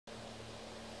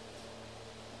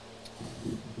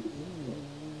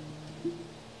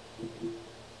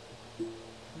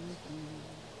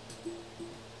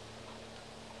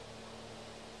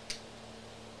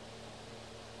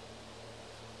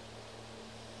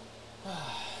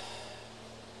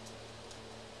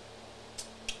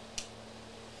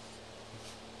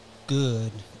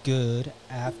Good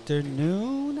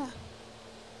afternoon.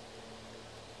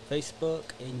 Facebook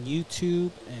and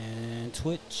YouTube and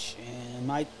Twitch and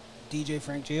my DJ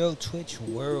Frank J.O. Twitch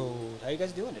world. How you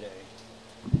guys doing today?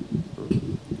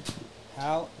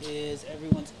 How is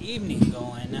everyone's evening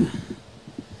going?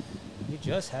 We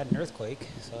just had an earthquake,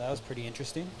 so that was pretty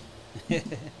interesting.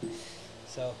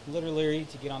 So, literally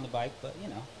to get on the bike, but you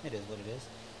know, it is what it is.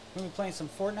 We're going to be playing some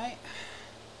Fortnite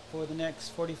for the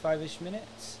next 45-ish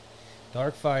minutes.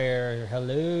 Darkfire,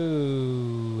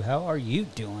 hello. How are you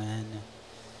doing?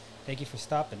 Thank you for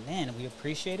stopping in. We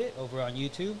appreciate it over on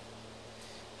YouTube.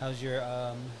 How's your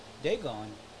day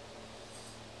going?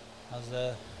 How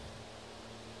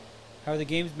are the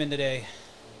games been today?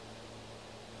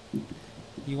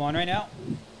 You on right now?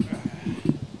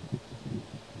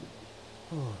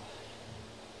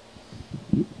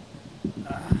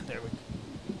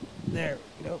 There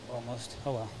we go. Almost.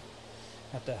 Oh well.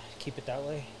 Have to keep it that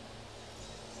way.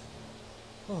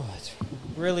 Oh, it's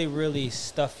really, really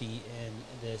stuffy in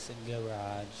this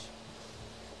garage.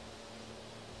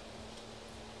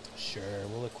 Sure,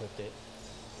 we'll equip it.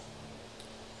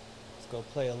 Let's go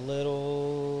play a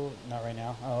little. Not right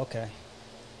now. Oh, okay.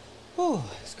 Whew,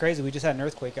 it's crazy. We just had an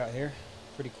earthquake out here.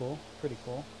 Pretty cool. Pretty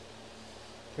cool.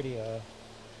 Pretty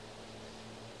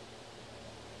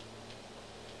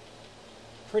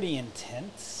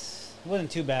intense. It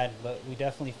wasn't too bad, but we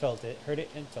definitely felt it. Heard it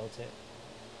and felt it.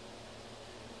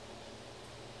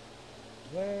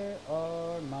 Where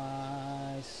are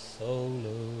my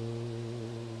solo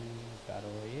battle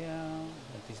royale?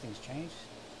 Have these things changed?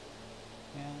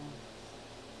 Yeah.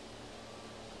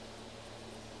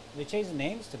 They changed the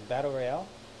names to battle royale.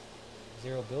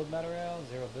 Zero build battle royale,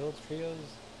 zero build trios.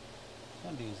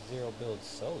 I'm gonna do zero build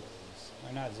solos,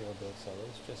 or not zero build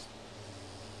solos. Just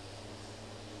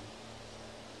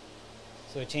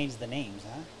so it changed the names,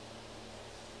 huh?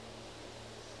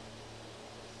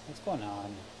 What's going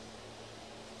on?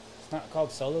 Not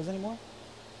called solos anymore?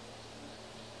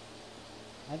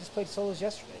 I just played solos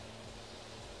yesterday.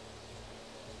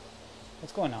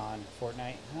 What's going on,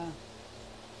 Fortnite? Huh?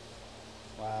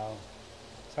 Wow.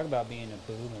 Talk about being a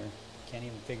boomer. Can't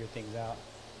even figure things out.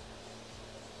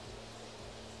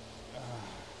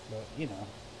 But, you know.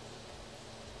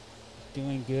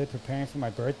 Doing good, preparing for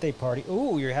my birthday party.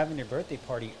 Ooh, you're having your birthday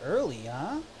party early,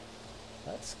 huh?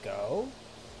 Let's go.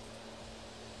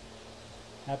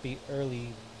 Happy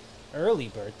early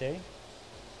birthday.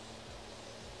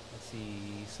 Let's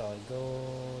see. Solid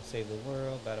gold. Save the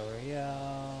world. Battle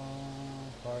Royale.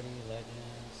 Party.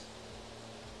 Legends.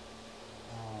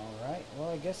 Alright. Well,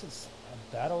 I guess it's a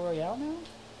Battle Royale now?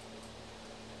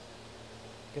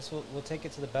 Guess we'll take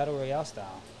it to the Battle Royale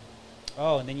style.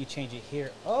 Oh, and then you change it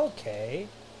here. Okay.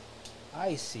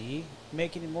 I see.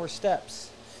 Making it more steps.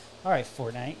 Alright,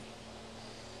 Fortnite.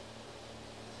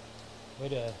 Way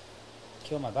to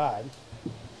kill my vibe.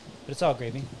 But it's all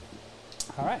gravy.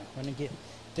 Alright, we're going to get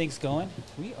things going.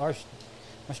 My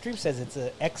stream says it's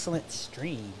an excellent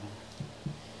stream.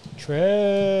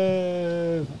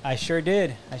 Trev. I sure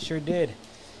did.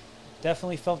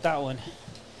 Definitely felt that one.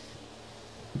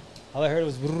 All I heard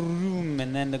was boom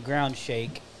and then the ground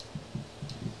shake.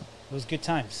 It was good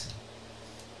times.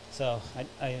 So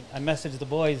I messaged the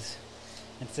boys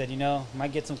and said, you know, I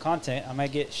might get some content. I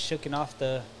might get shooken off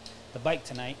the bike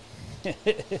tonight.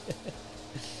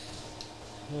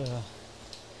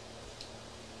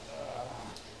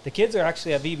 The kids are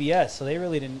actually at VBS, so they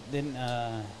really didn't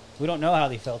we don't know how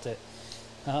they felt it.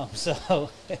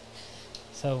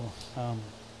 So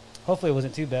hopefully it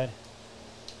wasn't too bad.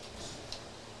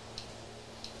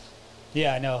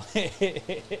 Yeah, I know.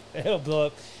 It'll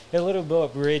blow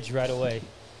up Ridge right away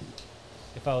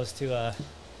if I was to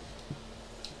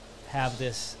have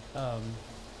this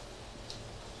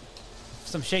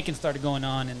some shaking started going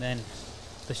on and then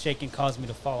the shaking caused me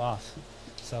to fall off.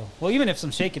 So, well, even if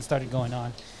some shaking started going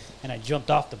on and I jumped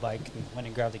off the bike and went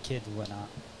and grabbed the kids and whatnot.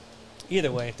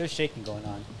 Either way, if there's shaking going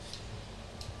on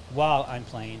while I'm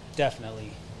playing,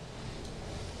 definitely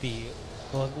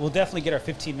we'll definitely get our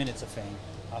 15 minutes of fame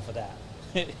off of that.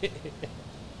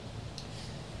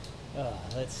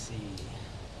 Let's see.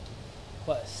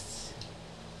 Quests.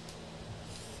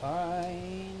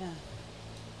 Find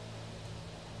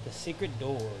the secret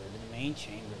door to the main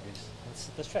chambers.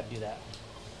 Let's try to do that.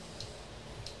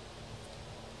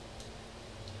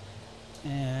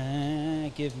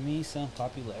 And give me some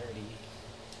popularity.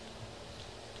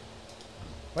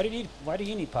 Why do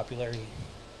you need popularity?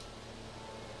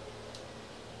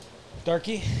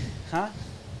 Darky? Huh?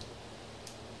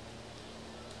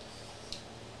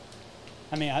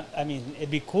 I mean,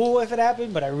 it'd be cool if it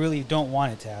happened, but I really don't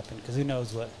want it to happen because who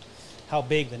knows how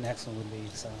big the next one would be.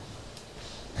 So,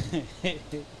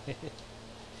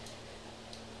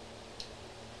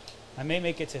 I may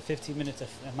make it to 15 minutes of.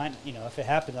 I might, if it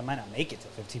happens, I might not make it to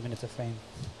 15 minutes of fame.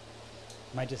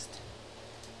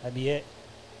 That'd be it.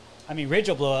 I mean, Ridge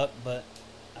will blow up, but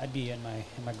I'd be in my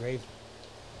grave.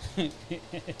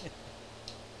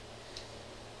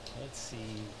 Let's see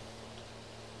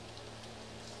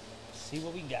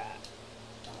what we got.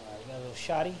 All right, we got a little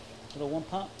shotty, a little one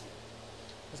pump.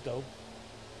 Let's go.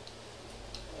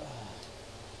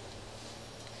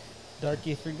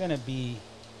 Darky, if you're gonna be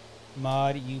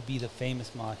mod, you be the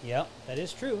famous mod. Yep, that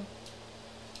is true.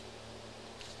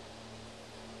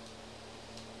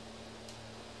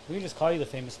 We can just call you the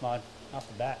famous mod off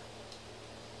the bat.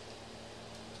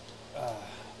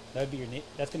 That'd be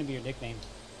that's gonna be your nickname,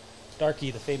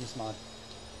 Darky, the famous mod.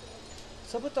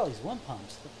 What's up with all these one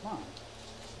pumps? Come on.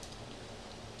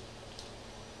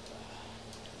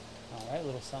 All right, a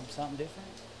little something different.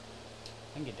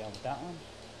 I can get down with that one.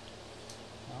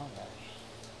 All right.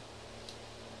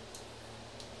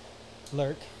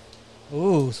 Lurk.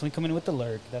 Ooh, so we come in with the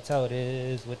lurk. That's how it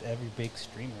is with every big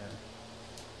streamer.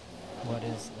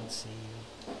 Let's see.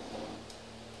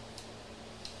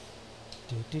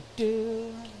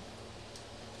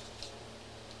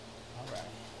 All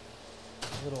right. A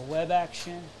little web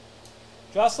action.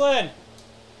 Jocelyn!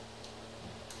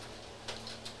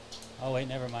 Oh, wait,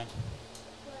 never mind.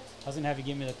 What? I was going to have you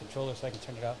give me the controller so I can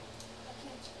turn it up. I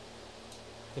can't.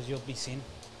 Because you'll be seen.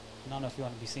 I don't know if you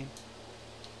want to be seen.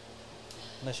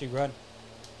 Unless you run. I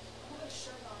have a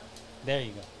shirt on. There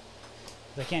you go.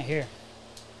 'Cause I can't hear.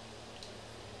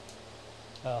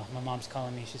 Oh, my mom's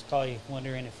calling me. She's probably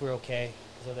wondering if we're okay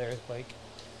because of the earthquake.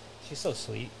 She's so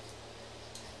sweet.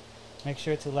 Make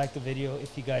sure to like the video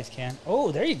if you guys can.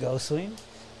 Oh, there you go, Sweet.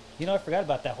 I forgot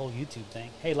about that whole YouTube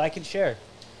thing. Hey, like and share.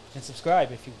 And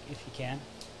subscribe if you can.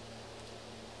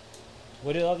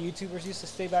 What did all the YouTubers used to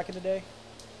say back in the day?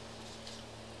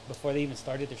 Before they even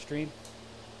started their stream?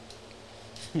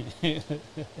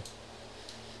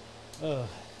 Oh.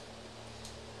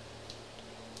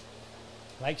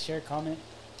 Like, share, comment.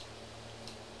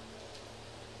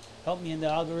 Help me in the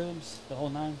algorithms, the whole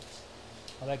nine.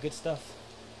 All that good stuff.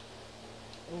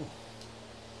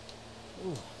 Ooh.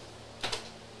 Ooh.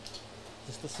 Is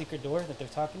this the secret door that they're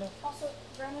talking of? Also,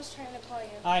 Grandma's trying to call you.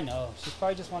 I know. She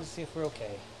probably just wants to see if we're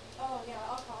okay. Oh, yeah,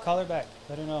 I'll call her. Call her back.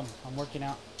 Let her know I'm working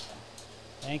out.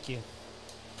 Thank you.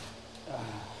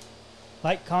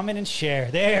 Like, comment, and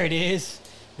share. There it is.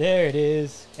 There it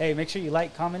is. Hey, make sure you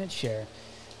like, comment, and share.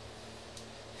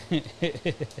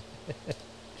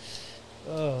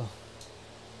 Oh.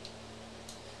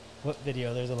 What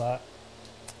video? There's a lot.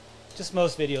 Just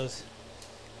most videos.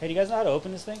 Hey, do you guys know how to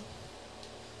open this thing?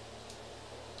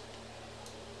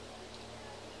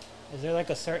 Is there like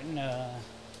a certain, is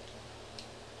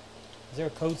there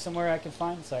a code somewhere I can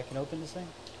find so I can open this thing?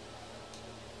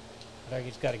 Or I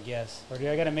just gotta guess? Or do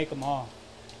I gotta make them all?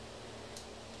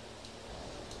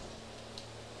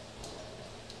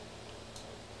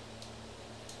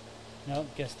 Nope,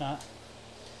 guess not.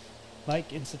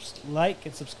 Like and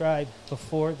subscribe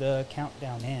before the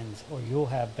countdown ends, or you'll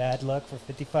have bad luck for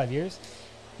 55 years.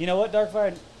 You know what,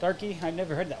 Darky? I've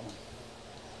never heard that one.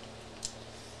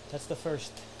 That's the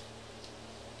first.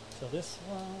 So this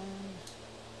one.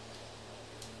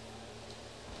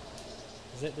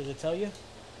 Does it tell you?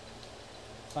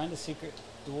 Find the secret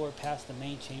door past the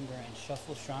main chamber and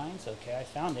shuffle shrines. Okay, I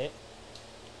found it.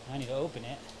 I need to open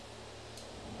it.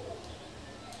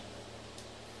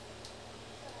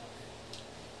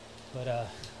 But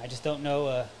I just don't know.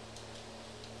 Are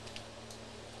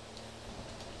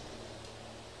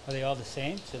they all the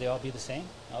same? Should they all be the same?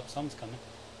 Oh, someone's coming.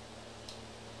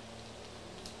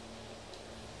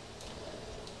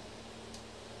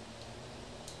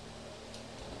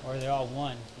 Or are they all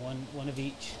one of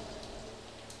each?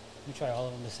 Let me try all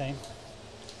of them the same.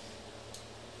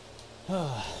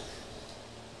 No.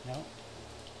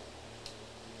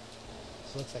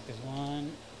 So it looks like there's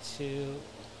 1, 2,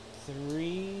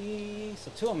 3.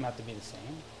 So 2 of them have to be the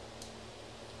same.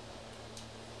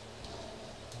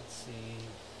 Let's see.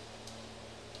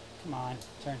 Come on,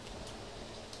 turn.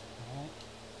 All right.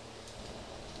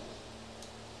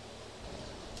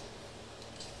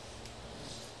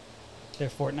 They're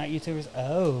Fortnite YouTubers?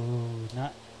 Oh,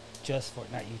 not just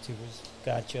Fortnite YouTubers.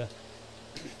 Gotcha.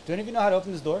 Do any of you know how to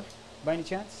open this door, by any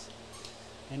chance?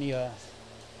 Any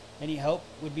help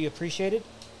would be appreciated.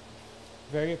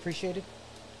 Very appreciated.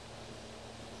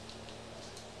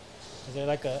 Is there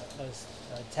like a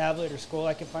tablet or scroll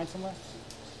I can find somewhere?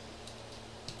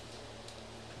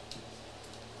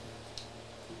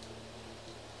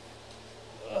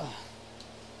 Ugh.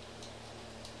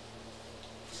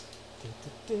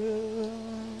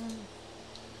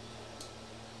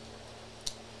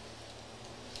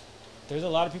 There's a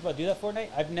lot of people that do that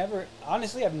Fortnite.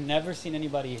 Honestly, I've never seen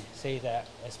anybody say that,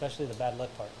 especially the bad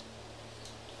luck part.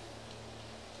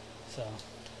 So,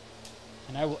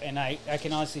 and I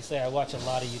can honestly say I watch a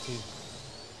lot of YouTube,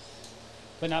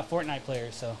 but not Fortnite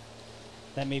players. So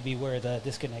that may be where the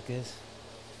disconnect is.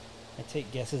 I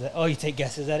take guesses at. Oh, you take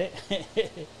guesses at it.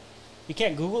 You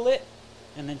can't Google it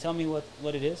and then tell me what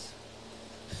it is.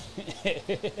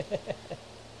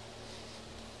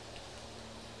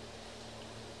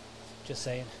 Just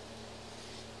saying.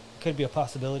 Could be a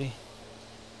possibility.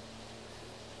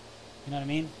 You know what I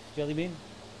mean? Jelly bean?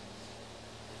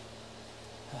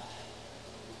 Alright.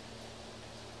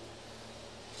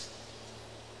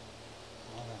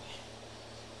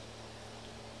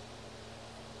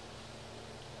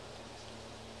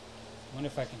 I wonder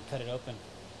if I can cut it open.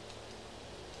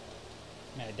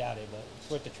 I mean, I doubt it, but it's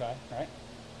worth a try, right?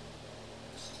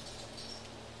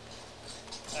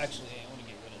 Actually, I want to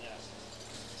get rid of that.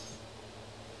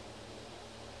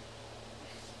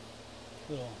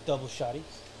 Little double shotty.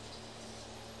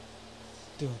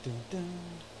 Dun, dun, dun.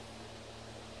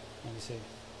 Let me see.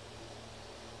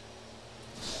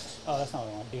 Oh, that's not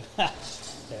what I want to do.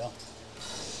 Fail.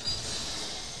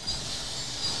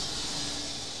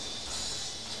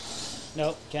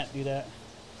 Nope, can't do that.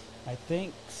 I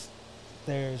think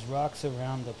there's rocks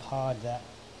around the pod that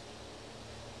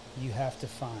you have to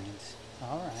find.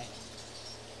 Alright.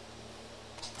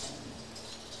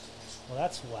 Well,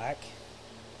 that's whack.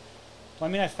 Well,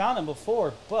 I mean, I found them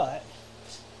before, but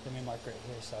let me mark right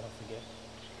here so I don't forget.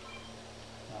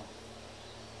 No.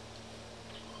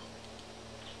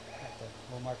 Right there.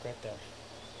 We'll mark right there.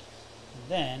 And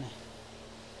then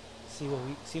see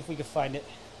if we can find it.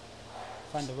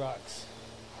 Find the rocks.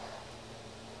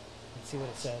 And see what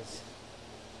it says.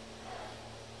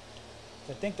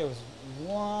 I think there was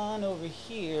one over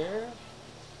here.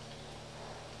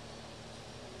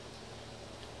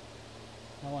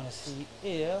 I want to see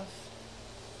if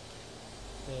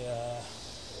they,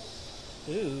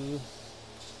 ooh.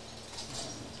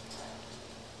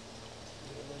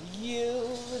 You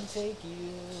would take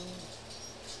you.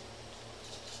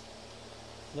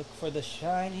 Look for the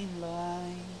shining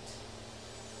light.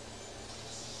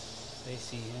 They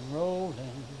see him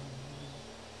rolling.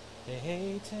 They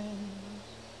hate him.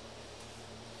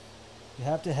 You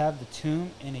have to have the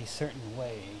tomb in a certain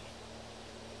way.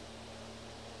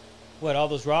 What, all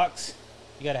those rocks?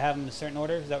 You gotta have them in a certain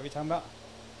order? Is that what you're talking about?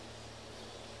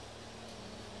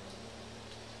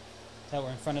 That we're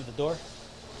in front of the door?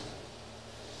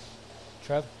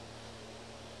 Trev?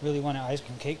 Really want an ice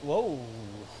cream cake? Whoa!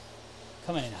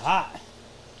 Coming in hot.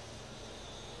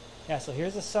 Yeah, so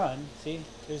here's the sun. See?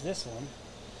 There's this one.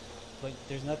 But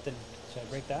there's nothing. Should I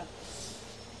break that?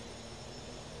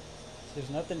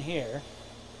 There's nothing here.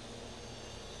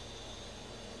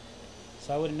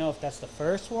 So I wouldn't know if that's the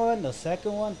first one, the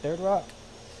second one, third rock,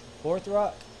 fourth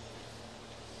rock.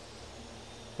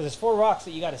 Because there's 4 rocks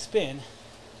that you got to spin.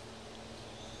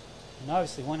 And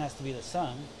obviously one has to be the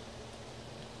sun.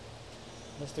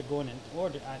 Unless they're going in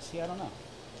order. I don't know.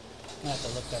 I'm going to have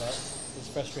to look that up. It's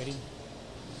frustrating.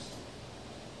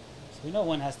 So we know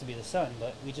one has to be the sun,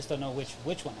 but we just don't know which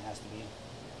one it has to be.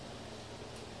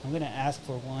 I'm going to ask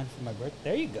for one for my birthday.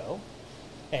 There you go.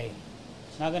 Hey,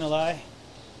 not going to lie.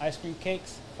 Ice cream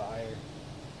cakes, fire.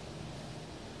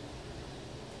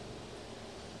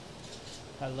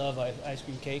 I love ice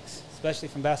cream cakes, especially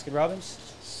from Baskin Robbins.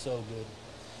 So good.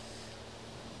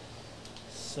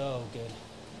 So good.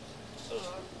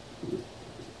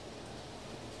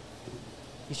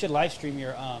 You should live stream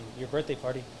your birthday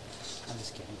party. I'm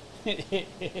just kidding.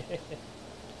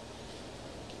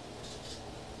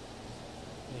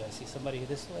 Yeah, I see somebody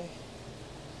this way.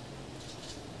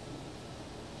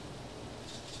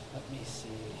 Let me see.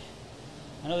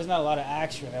 I know there's not a lot of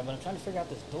action right now, but I'm trying to figure out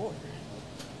this door.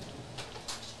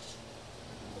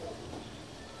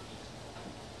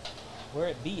 Where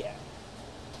it be at?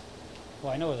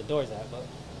 Well, I know where the door's at, but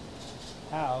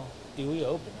how do we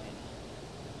open it?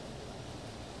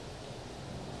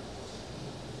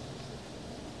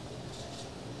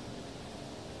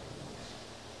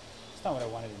 It's not what I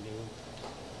wanted to do.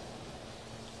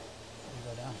 Let me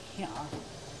go down here.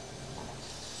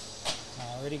 I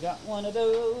already got one of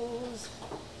those.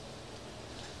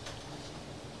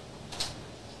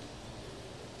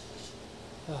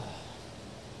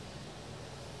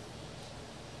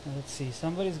 Let's see.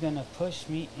 Somebody's gonna push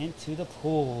me into the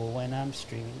pool when I'm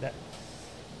streaming. That.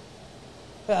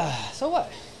 So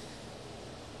what?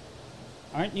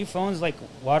 Aren't new phones like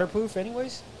waterproof,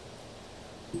 anyways?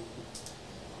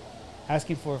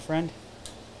 Asking for a friend.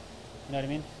 You know what I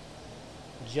mean?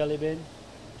 Jelly bin.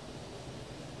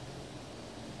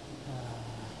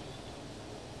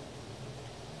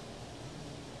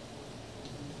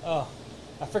 Oh,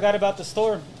 I forgot about the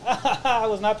storm. I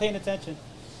was not paying attention.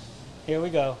 Here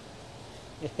we go.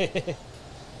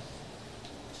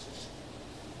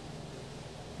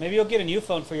 Maybe you'll get a new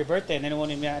phone for your birthday and then it won't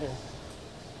even matter.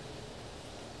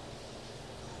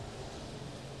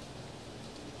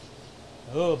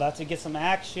 Oh, about to get some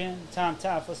action. Time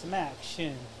for some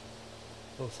action.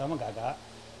 Oh, someone got.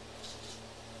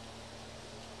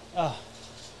 Oh.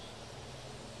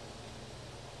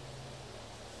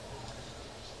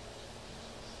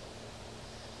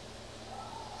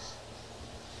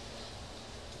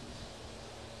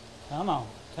 Come on.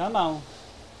 Come on.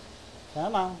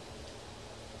 Come on.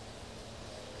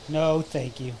 No,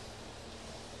 thank you.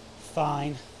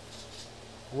 Fine.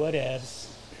 Whatevs.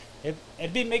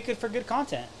 It'd be make good for good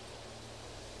content.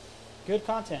 Good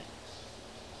content.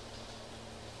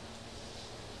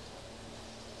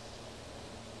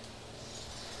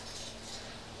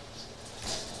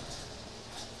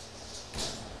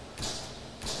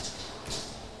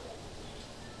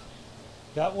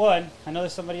 Got one. I know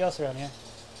there's somebody else around here.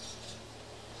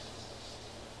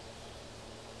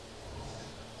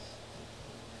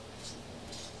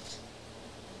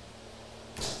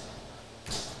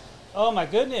 Oh my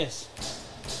goodness.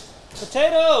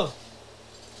 Potato!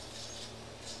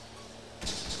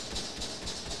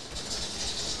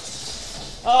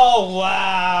 Oh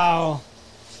wow.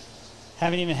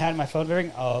 Haven't even had my phone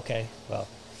ring? Oh, okay. Well,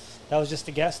 that was just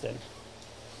a guess then.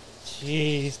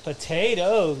 Jeez,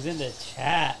 potatoes in the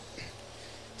chat.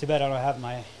 Too bad I don't have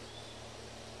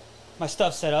my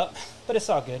stuff set up, but it's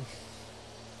all good.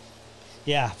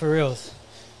 Yeah, for reals.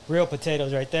 Real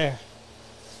potatoes right there.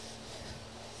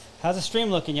 How's the stream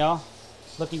looking, y'all?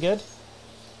 Looking good?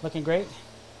 Looking great?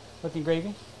 Looking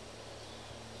gravy?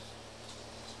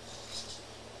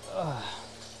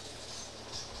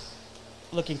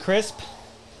 Looking crisp?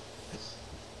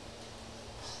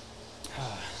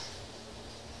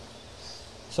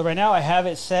 So right now I have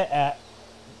it set at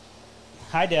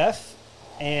high def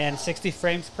and 60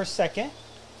 frames per second.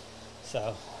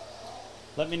 So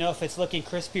let me know if it's looking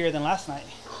crispier than last night.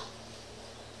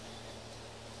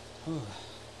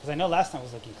 Because I know last night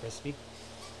was looking crispy.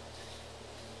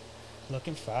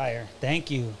 Looking fire.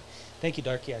 Thank you. Thank you,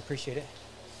 Darky. I appreciate it.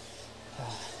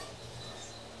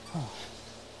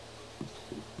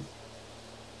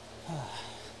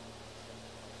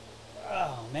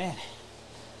 Oh, man.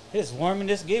 It is warm in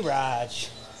this garage.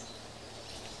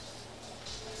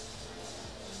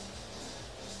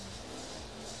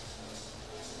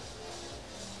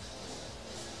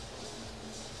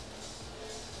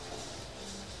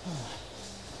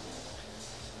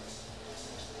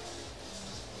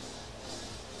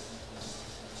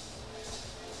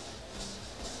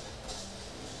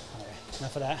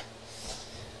 Enough of that.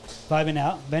 Vibing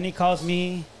out. Benny calls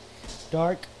me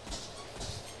dark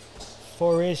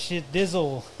four-ish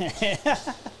dizzle.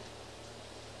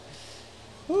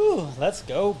 Ooh, let's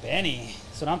go, Benny.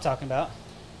 That's what I'm talking about.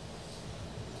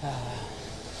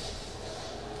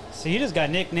 So you just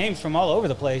got nicknames from all over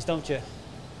the place, don't you?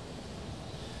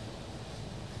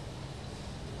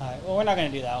 Alright, well, we're not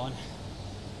going to do that one.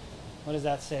 What does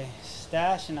that say?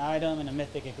 Stash an item in a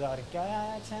mythic exotic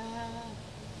item.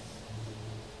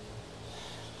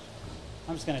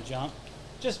 I'm just gonna jump.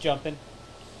 Just jumping.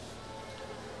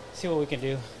 See what we can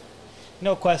do.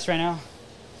 No quest right now.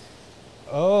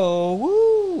 Oh,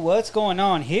 woo! What's going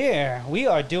on here? We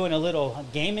are doing a little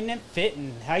gaming and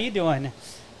fitting. How you doing?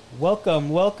 Welcome,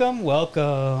 welcome,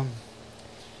 welcome.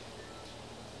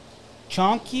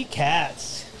 Chonky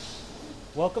Cats.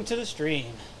 Welcome to the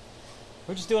stream.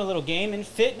 We're just doing a little game and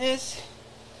fitness.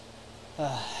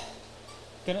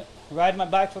 Gonna ride my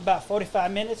bike for about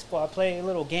 45 minutes while I play a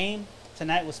little game.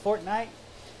 Tonight was Fortnite.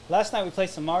 Last night we played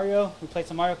some Mario. We played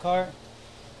some Mario Kart.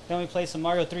 Then we played some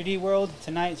Mario 3D World.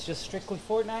 Tonight it's just strictly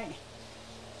Fortnite.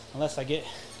 Unless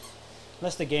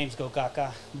the games go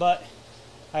gaga. But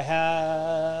this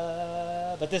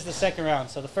is the second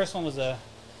round. So the first one was a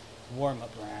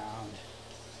warm-up round.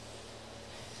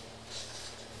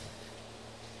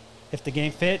 If the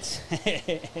game fits,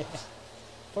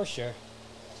 for sure.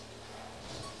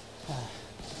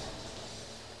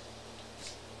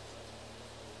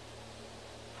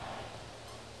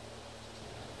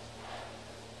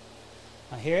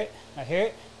 I hear it. I hear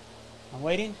it. I'm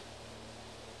waiting.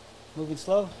 moving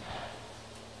slow.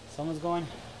 Someone's going.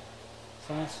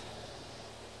 Someone's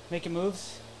making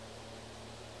moves.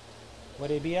 Where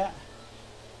they be at?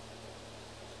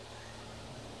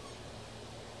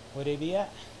 Where they be at?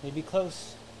 They be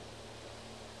close.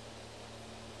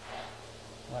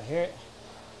 Oh, I hear it.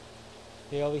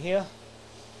 They over here.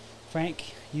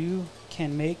 Frank, you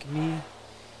can make me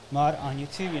mod on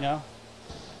YouTube, you know.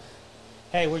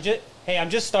 Hey, I'm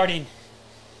just starting.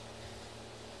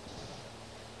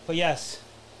 But yes,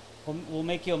 we'll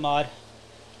make you a mod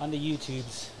on the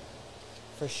YouTubes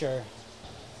for sure.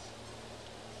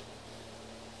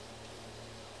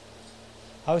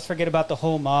 I always forget about the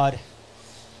whole mod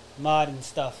and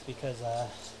stuff because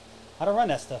I don't run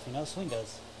that stuff, you know. Swing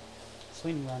does.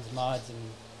 Swing runs mods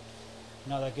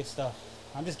and all that good stuff.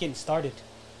 I'm just getting started.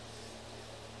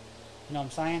 You know what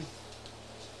I'm saying?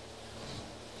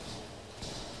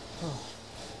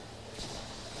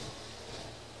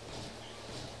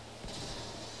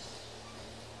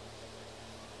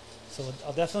 So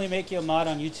I'll definitely make you a mod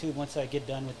on YouTube once I get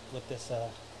done with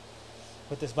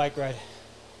this bike ride.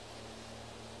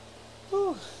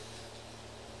 Whew.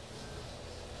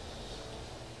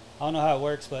 I don't know how it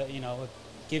works, but you know,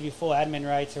 give you full admin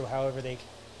rights or however they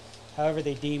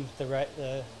deem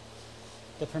the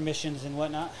permissions and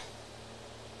whatnot.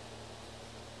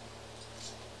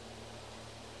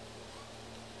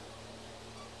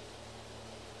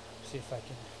 See if I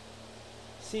can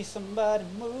see somebody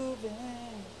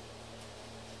moving.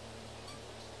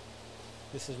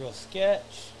 This is real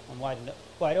sketch. I'm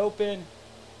wide open.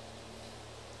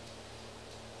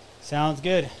 Sounds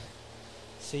good.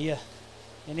 See ya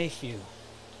in a few.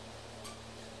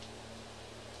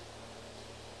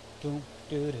 Doom,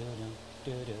 doo, doo, doo,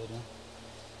 doo, doo, doo.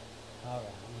 All right,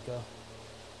 let me go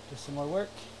do some more work.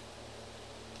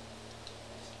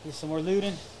 Do some more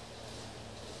looting.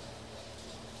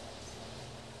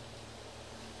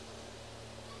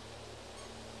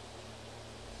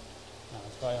 Now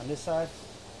it's probably on this side.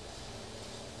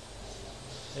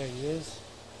 There he is.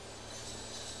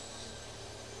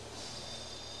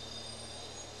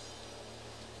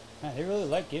 Man, they really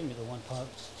like giving me the one pump.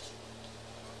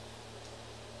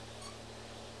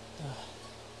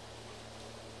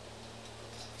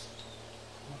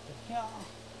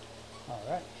 All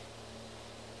right.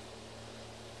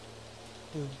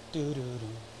 Do do do do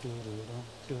do do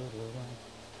do do do.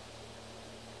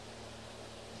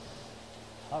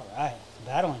 All right,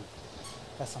 battling.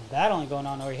 Got some battling going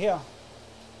on over here.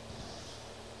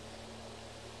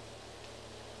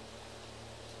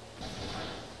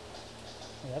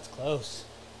 Yeah, that's close.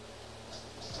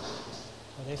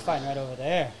 Oh, they're fighting right over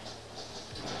there.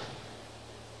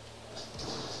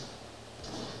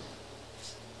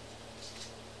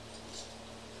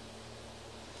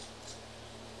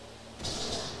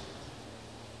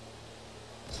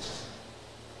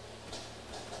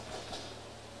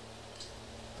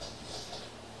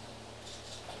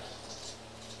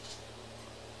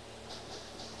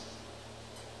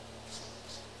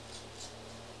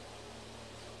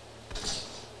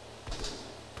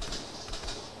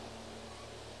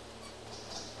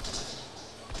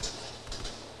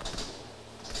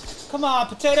 Come on,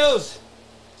 potatoes!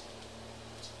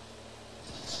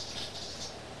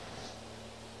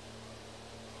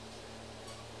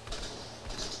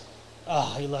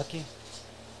 Oh, you lucky.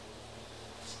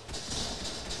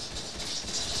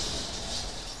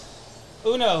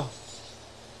 Uno.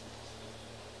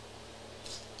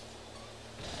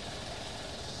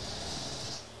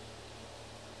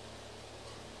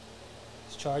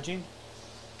 It's charging.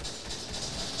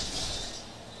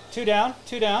 Two down,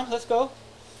 let's go.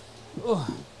 Ooh.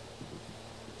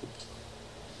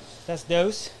 That's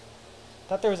dose.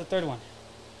 Thought there was a third one.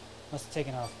 Must have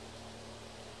taken off.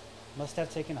 Must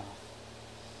have taken off.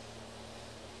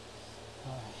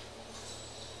 Alright.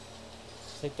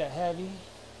 Take that heavy.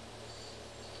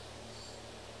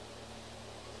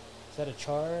 Is that a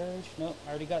charge? Nope, I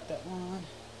already got that one.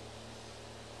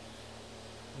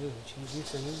 Ooh, change you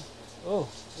for you.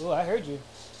 Oh, I heard you.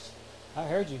 I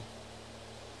heard you.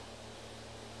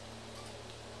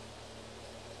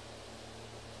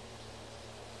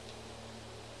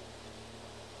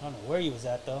 I don't know where you was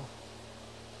at though.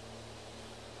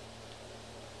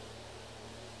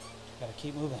 Gotta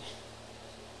keep moving.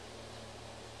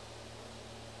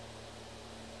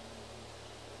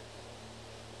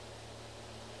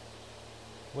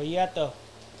 Where you at though?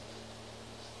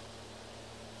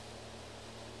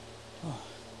 Oh.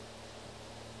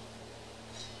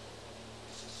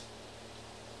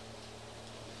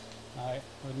 Alright,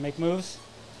 we're gonna make moves.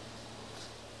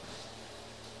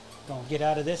 Gonna get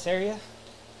out of this area.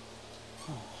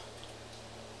 Oh.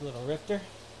 Little rifter.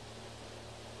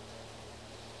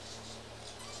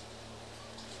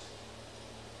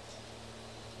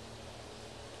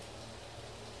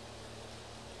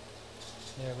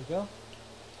 There we go.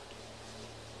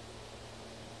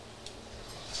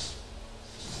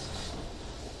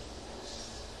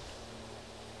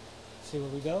 See where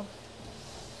we go.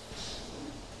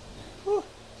 Whew.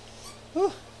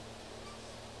 Whew.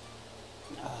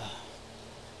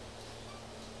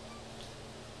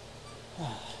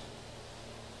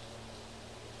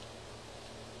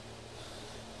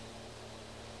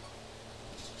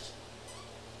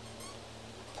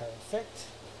 Perfect.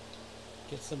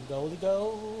 Get some goldy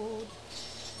gold.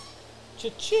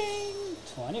 Cha-ching!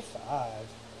 25.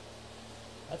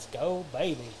 Let's go,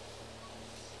 baby.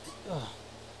 Ugh.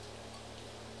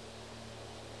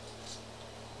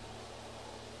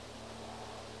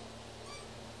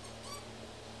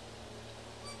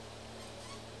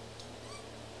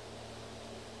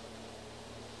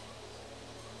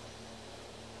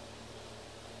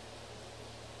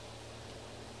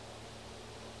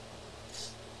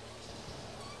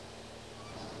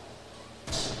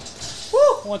 Woo!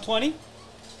 120.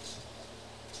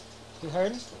 You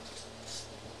heard him?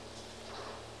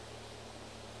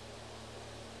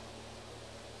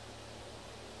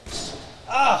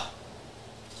 Ah!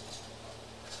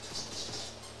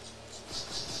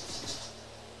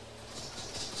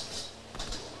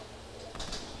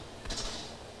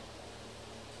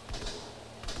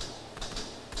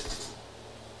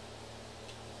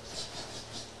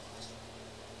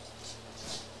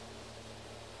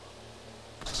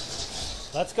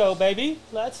 Let's go, baby.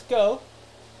 Let's go.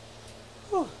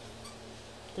 Whew.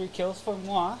 3 kills for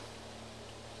moi.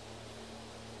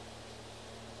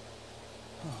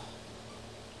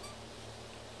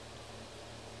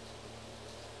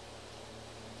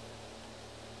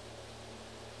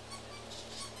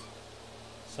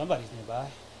 Somebody's nearby.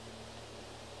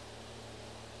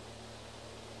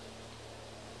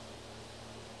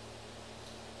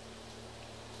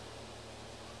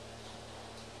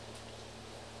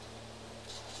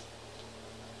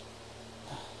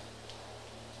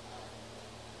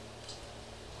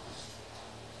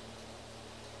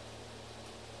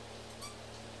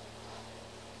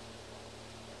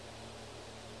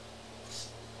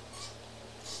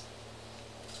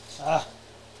 Ah.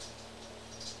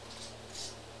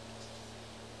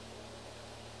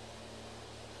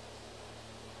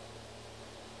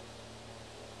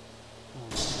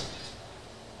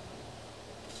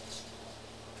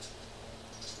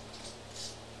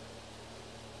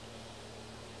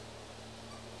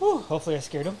 Whew, hopefully I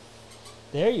scared him.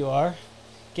 There you are.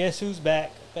 Guess who's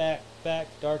back? Back, back.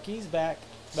 Darky's back,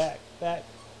 back, back.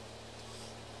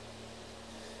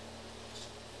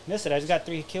 Missed it. I just got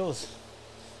 3 kills.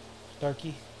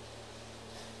 Darky.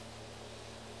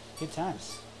 Good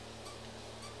times.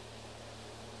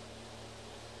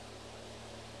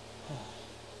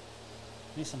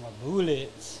 Need some more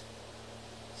bullets.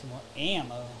 Some more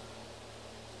ammo.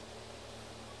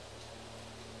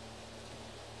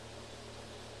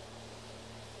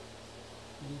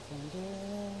 Anything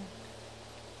there?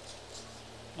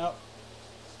 Nope.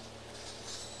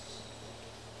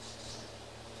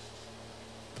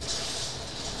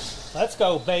 Let's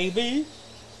go, baby.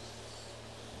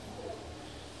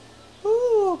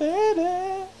 Ooh,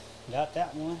 baby. Got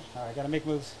that one. All right, gotta make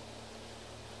moves.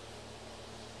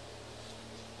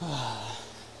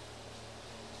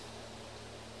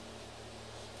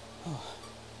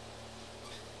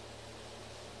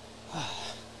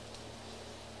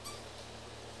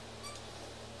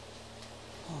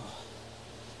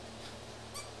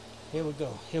 Here we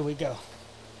go. Here we go.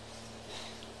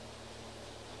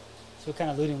 So what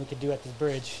kind of looting we could do at this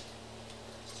bridge?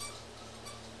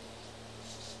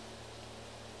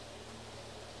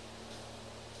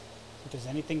 If there's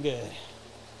anything good.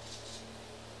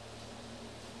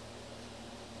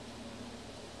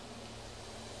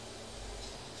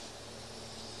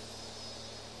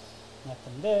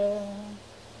 Nothing there.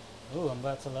 Ooh, I'm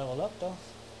about to level up though.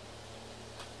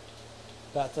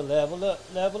 About to level up,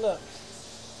 level up.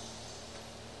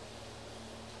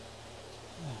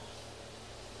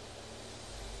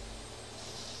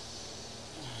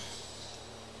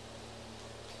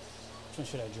 Which one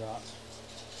should I drop?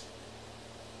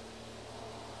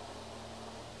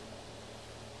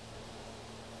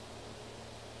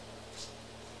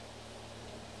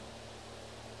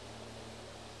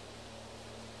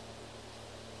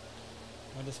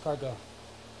 Where'd this car go?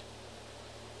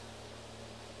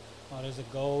 Oh, there's a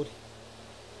gold.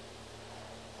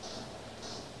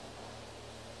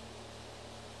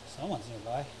 Someone's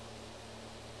nearby.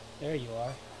 There you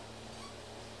are.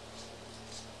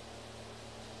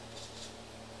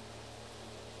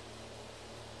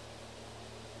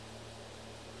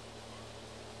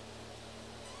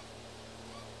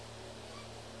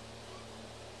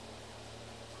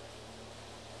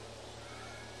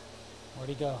 Where'd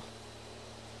he go?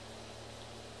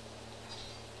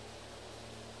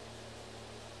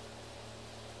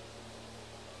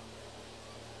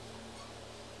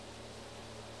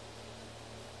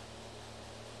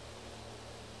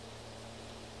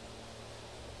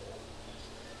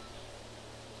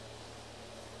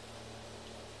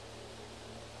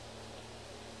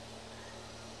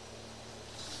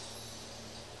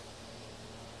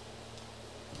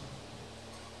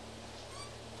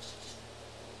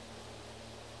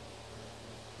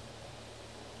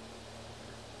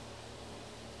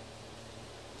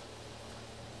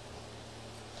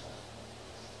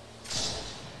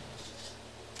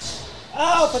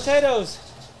 Oh, potatoes!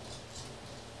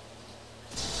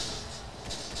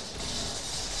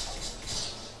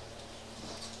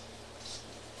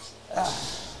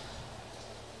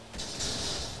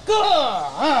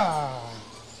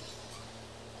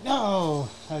 No,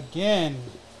 again.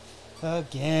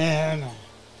 Again.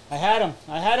 I had him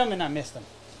and I missed him.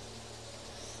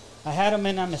 I had him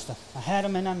and I missed him. I had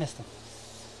him and I missed him.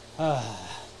 My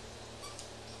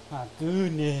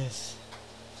goodness.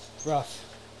 Rough.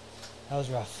 That was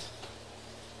rough.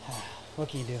 What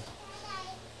can you do?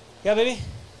 Yeah, baby?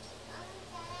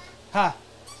 Huh?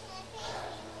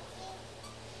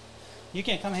 You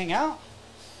can't come hang out?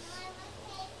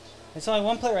 It's only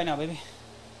one play right now, baby.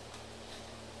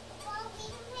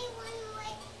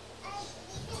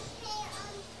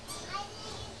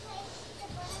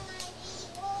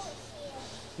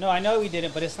 No, I know we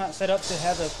didn't, but it's not set up to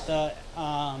have the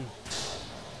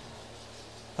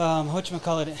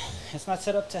whatchamacallit, it's not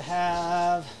set up to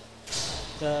have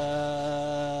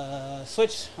the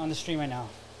switch on the stream right now.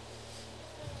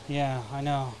 Yeah, I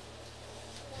know.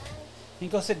 You can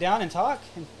go sit down and talk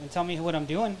and tell me what I'm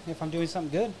doing, if I'm doing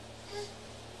something good.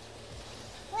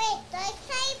 Wait, Dark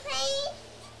Side playing?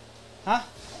 Huh?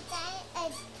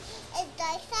 Is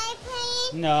Dark Side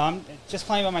playing? No, I'm just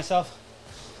playing by myself.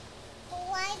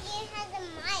 Why do you have the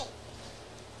mic?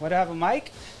 Why do I have a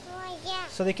mic? Oh, yeah.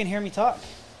 So they can hear me talk.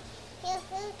 Here's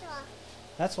food talk.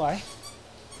 That's why.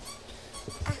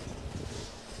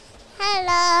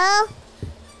 Hello.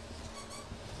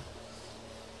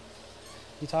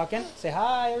 You talking? Say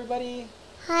hi, everybody.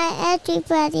 Hi,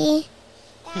 everybody.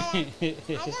 Dad, I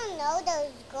don't know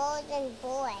those golden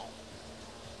boys.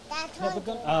 That's Never one.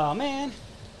 gonna, oh, man.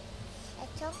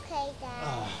 It's okay,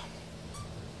 Dad.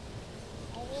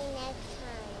 Maybe next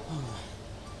time.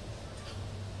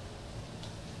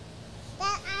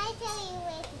 Dad, I tell you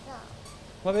where to go.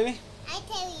 What, baby? I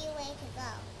tell you where to go.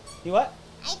 You what?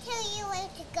 I tell you where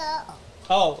to go.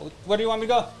 Oh, where do you want me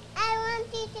to go? I want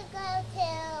you to go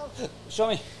to Show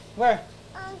me. Where?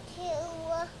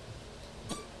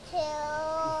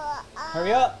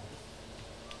 Hurry up.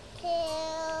 To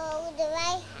the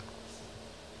White House.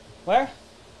 Where?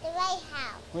 The White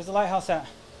House. Where's the lighthouse at?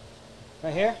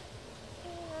 Right here?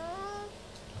 No.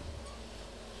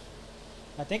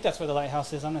 I think that's where the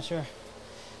lighthouse is. I'm not sure.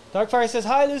 Darkfire says,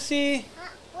 hi, Lucy.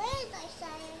 Where is my sire?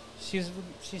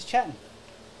 She's chatting.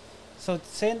 So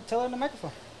tell her in the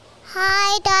microphone.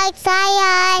 Hi, Dark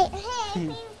Side. Hey, her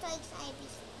name's Dark Side.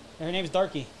 Her name's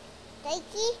Darky.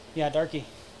 Darky? Yeah, Darky.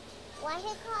 Why her name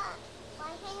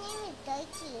is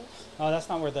Darky? Oh, that's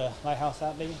not where the lighthouse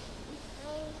at, baby.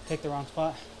 Picked the wrong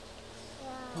spot. Yeah.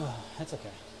 Oh, that's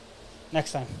okay.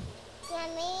 Next time. Yeah,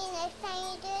 maybe next time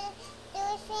you do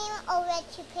the same, I'll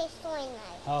let you play story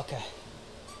night. Okay.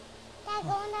 Dad, go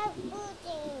on that food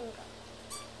thing.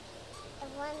 It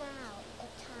ran out of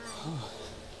time.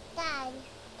 Dad,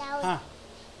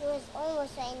 it was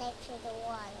almost right next to the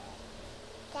water.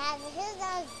 Dad, who's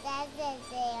those deserts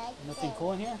there? Nothing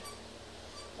cool in here?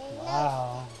 There's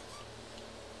Wow.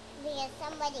 Because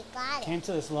somebody got it. Came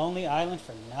to this lonely island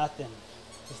for nothing.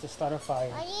 Just to start a fire.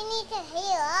 Or you need to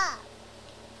heal up.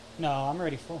 No, I'm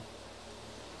already full.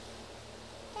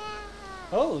 Dad.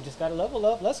 Oh, just got to level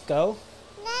up. Let's go.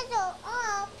 Level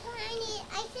up, tiny.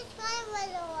 I just got a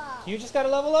level up. You just got to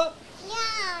level up?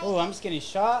 Yeah. Oh, I'm just getting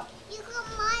shot. You got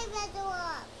my level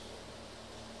up.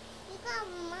 You got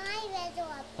my level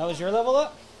up. That was your level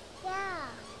up? Yeah.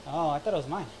 Oh, I thought it was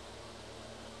mine.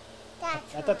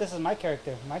 That's I thought this is my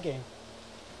character, my game.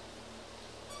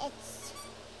 It's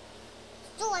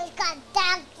so I got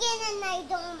that and I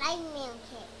don't like meal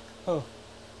cake. Oh.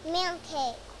 Meal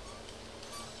cake.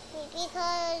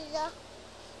 Because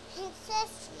it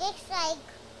just looks like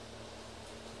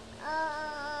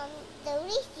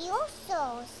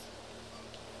deliciosos.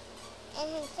 And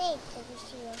it says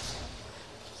deliciosos.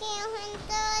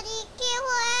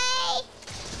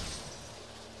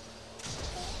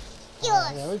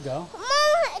 Oh, there we go.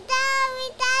 Mom, Daddy,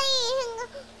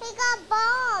 we got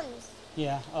bombs.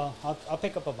 Yeah. Oh, I'll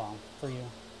pick up a bomb for you.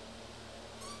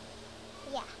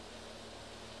 Yeah.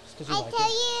 Just 'cause you I like tell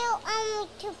it. you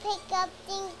to pick up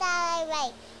things that I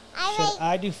like. Should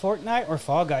I do Fortnite or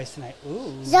Fall Guys tonight?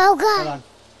 Ooh. So good. Hold on.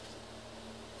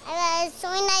 I like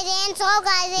Fortnite and Fall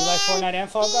Guys. You like Fortnite and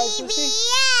Fall Guys, Lucy?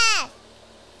 BBS.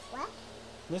 What?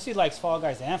 Lucy likes Fall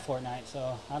Guys and Fortnite,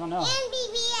 so I don't know. And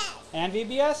BBS. And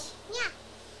VBS? Yeah.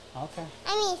 Okay.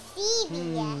 I mean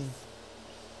CBS.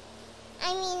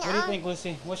 I mean. What do you think,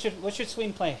 Lucy? What should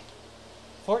Sweden play?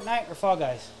 Fortnite or Fall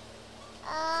Guys?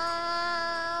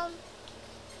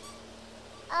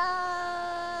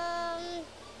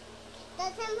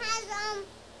 Does him has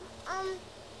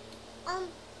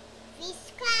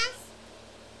this class?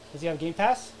 Does he have Game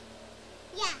Pass?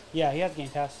 Yeah. Yeah, he has Game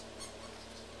Pass.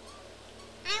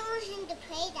 I want him to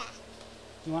play that.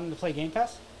 You want him to play Game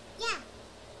Pass? Yeah.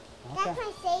 Okay. That's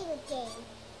my favorite game.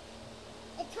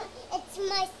 It's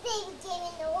my favorite game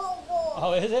in the whole world.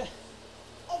 Oh, is it? Is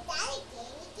that a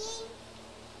gaming game?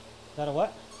 Is that a what?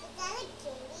 Is that a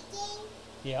gaming game?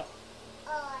 Yeah.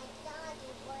 Oh, I thought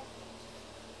it was.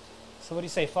 So what do you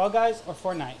say, Fall Guys or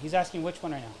Fortnite? He's asking which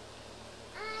one right now.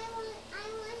 I want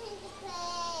him to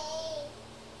play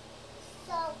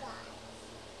Soul Guys.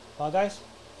 Fall Guys?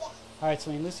 Yes. All right,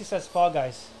 so when Lucy says Fall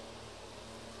Guys.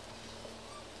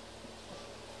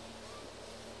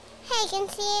 Hey, I can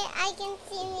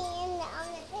see me on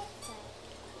the picture.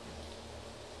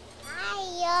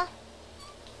 Hi.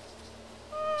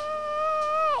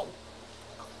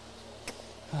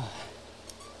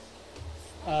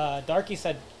 Darky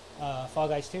said Fall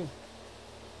Guys too.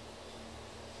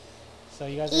 So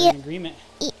you guys are Yeah. in agreement.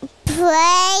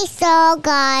 Play Soul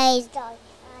Guys.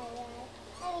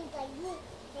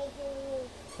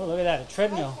 Oh, look at that, a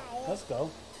treadmill. Let's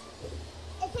go.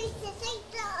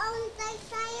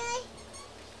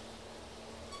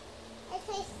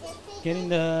 Getting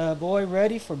the boy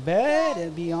ready for bed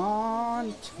and be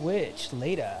on Twitch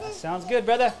later. Sounds good,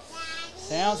 brother.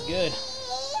 Sounds good.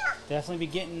 Definitely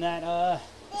be getting that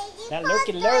that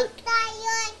lurky lurk,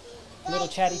 little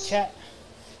chatty chat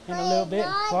in a little bit.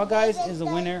 Fall Guys is the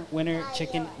winner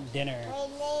chicken dinner.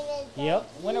 Yep,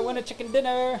 winner chicken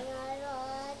dinner.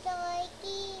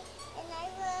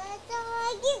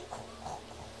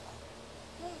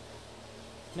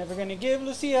 Never gonna give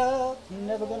Lucy up.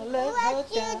 Never gonna let her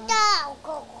down.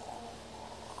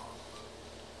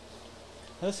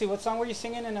 Lucy, what song were you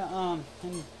singing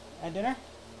at dinner?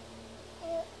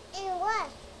 In what?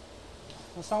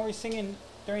 What song were you singing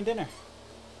during dinner?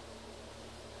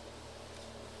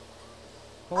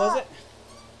 What was it?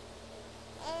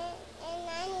 And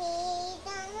I need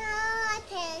to know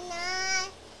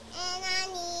tonight. And I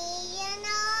need you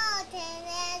know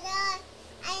tonight.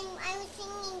 I was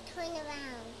singing Turn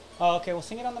Around. Oh, okay. We'll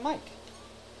sing it on the mic.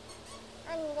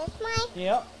 On this mic?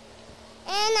 Yep.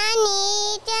 And I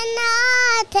need to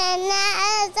know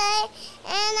tonight.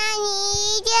 And I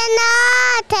need you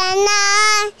know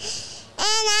tonight.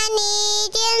 And I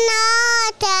need you know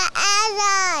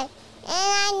tonight.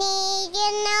 And I need you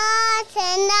know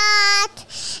tonight.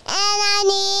 And I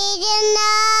need you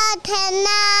know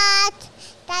tonight.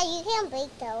 Dad, you can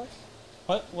break those.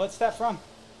 What's that from?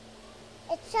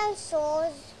 It's some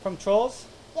souls. From Trolls?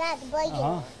 Yeah, the break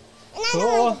Uh-huh. And I Cool.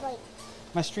 don't like to break.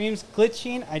 My stream's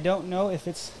glitching. I don't know if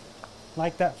it's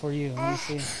like that for you. Let me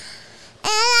see. And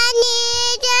I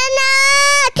need you know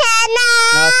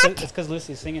No, tonight. it's because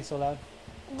Lucy's singing so loud.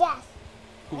 Yes.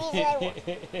 Because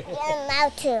I'm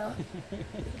allowed to.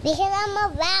 Because I'm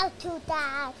allowed to,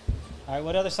 Dad. All right,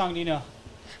 what other song do you know?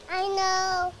 I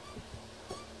know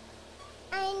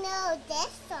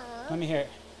this song. Let me hear it.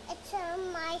 It's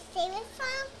my favorite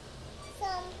song.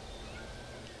 Some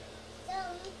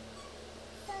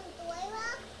Dora.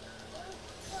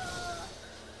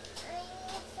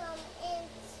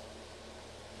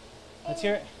 Let's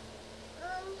hear it.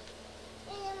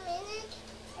 In a minute,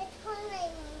 it's called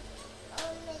like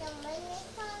a minute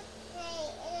song.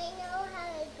 And I know how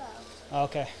to go.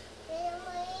 Okay.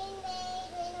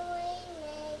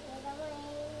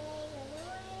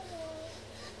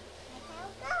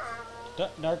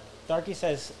 Darky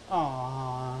says,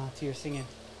 "Aww," to your singing.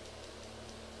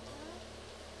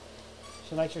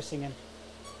 She likes your singing.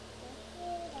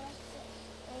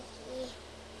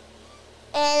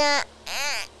 And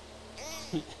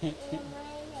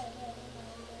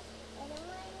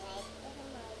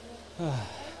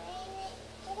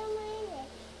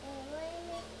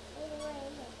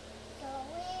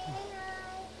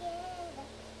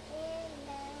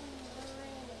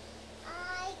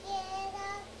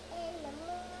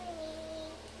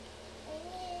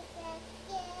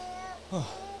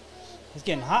It's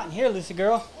getting hot in here, Lucy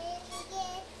girl.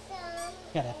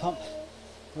 Got that pump.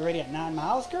 We're ready at 9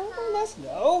 miles, girl. Let's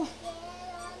go.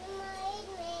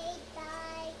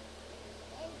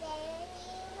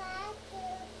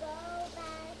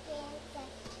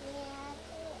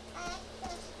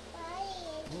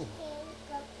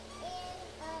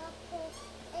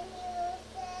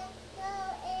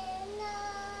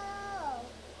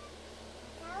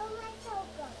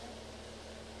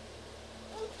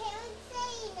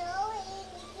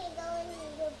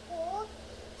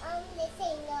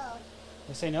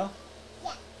 They say no?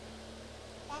 Yeah.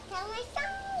 That's how my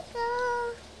songs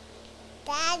go.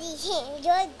 Daddy,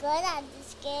 you're good at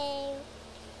this game.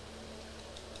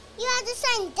 You have to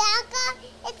sign Daka.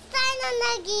 It's Dino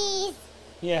Nuggies.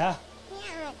 Yeah.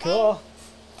 Yeah. Cool.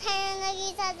 Dino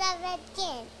Nuggies has a red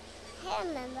skin. I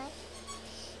remember.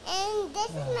 And this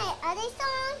is my other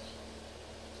song.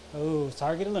 Oh,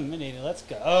 target eliminated. Let's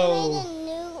go. I made a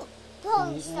new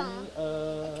pony song. It's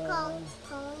Uh, called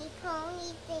Pony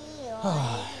Pony Theo.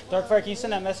 Darkfire, can you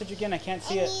send that message again? I can't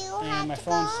see And it. you And have my to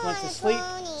phone go went on to a sleep,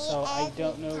 pony so I every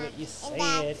don't know time. what you And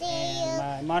that's said. And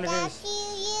my monitor's That's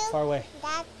you. far away.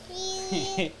 That's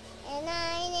you. And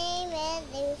my name is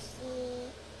Lucy.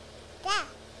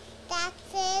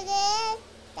 That's it is.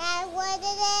 That's what it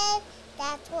is.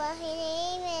 That's what her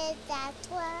name is. That's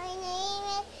what her name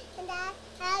is. And that's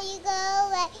how you go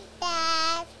with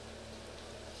that.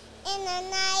 In a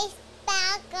nice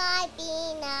back, I'd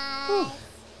be nice.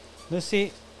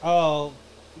 Lucy, oh,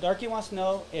 Darky wants to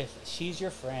know if she's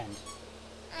your friend.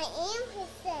 I am her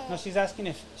son. No, she's asking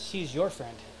if she's your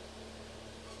friend.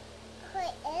 Who is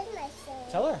my son?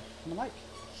 Tell her on the mic.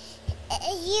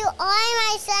 You are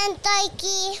my son,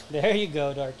 Darky. There you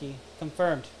go, Darky.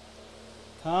 Confirmed.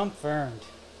 Confirmed.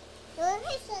 You're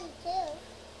my son too.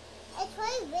 Is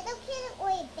he a little kid or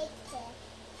a big kid?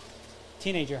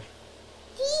 Teenager.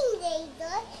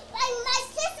 Teenager? My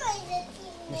sister is a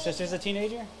teenager. Your sister's a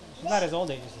teenager? She's not as old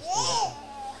as your sister.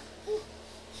 Yeah.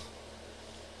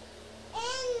 And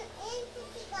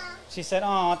Jessica. She said,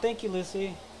 "Aw, thank you,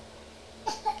 Lucy."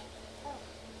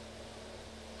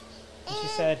 And she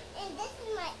said, And this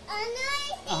is my other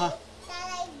thing Uh-huh. that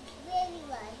I really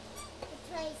like. To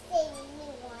try to save a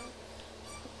new one.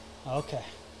 "Okay."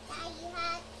 That you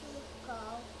have to go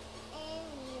and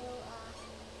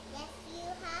yes, you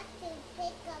have to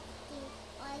pick up the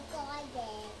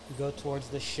garbage. Go towards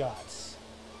the shots.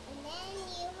 And then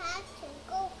you have to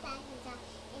go back inside.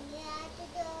 And you have to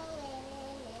go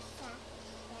in the shop.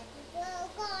 You have to throw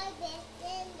garbage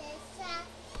in the shop.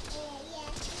 And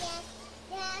yes,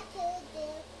 you have to do.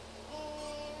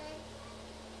 And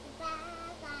the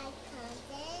bad guy comes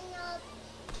in up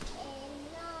and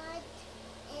not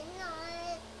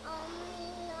on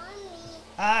me.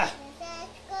 Ah! It says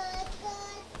good,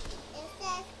 good. It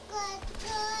says good,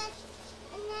 good.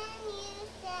 And then you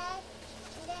said,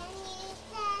 and then you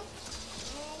said,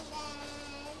 and then,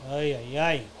 Ay, ay,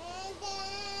 ay.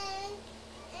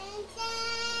 and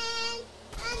then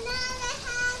another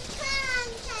house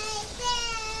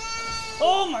conversation.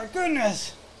 Oh my goodness!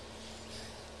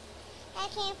 I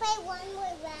can play one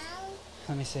more round.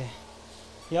 Let me see.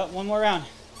 Yep, one more round.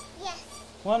 Yes.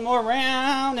 One more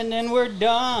round and then we're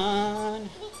done.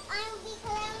 Because I want to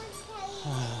tell you to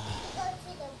go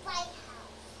to the White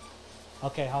House.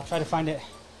 Okay, I'll try to find it.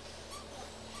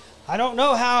 I don't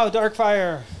know how,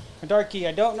 Darkfire. Or Darky,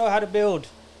 I don't know how to build.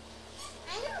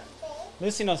 I know, babe.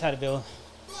 Lucy knows how to build.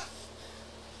 Yeah.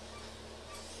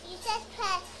 You just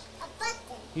press a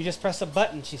button. You just press a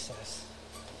button, she says.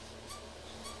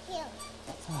 Here.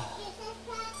 You just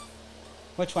press,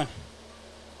 Which one?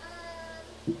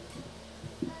 um,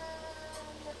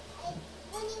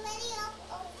 when you're ready,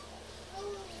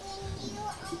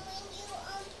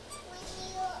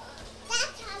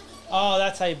 that's how you do it. Oh,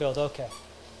 that's how you build. Okay.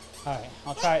 All right,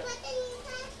 I'll try it. What button you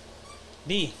press?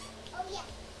 B. Oh, yeah.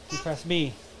 You press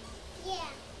B. Yeah.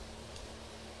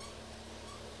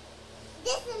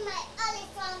 This is my other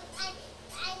song, and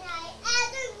I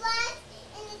added one,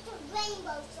 and it's a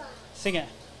rainbow song. Sing it.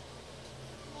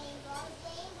 Rainbow,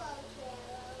 rainbow,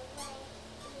 yellow rain,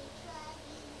 because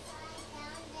you shine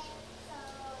down there, so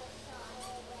far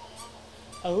away.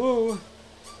 Oh. And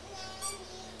then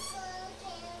you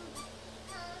can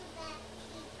come back,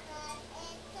 because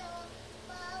it's a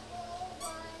bubble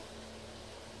one.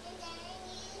 And then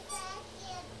you said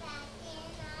get back,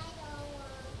 and I don't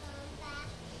want to come back,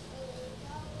 and you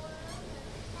don't want to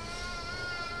come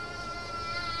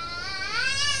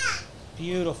back.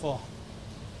 Beautiful.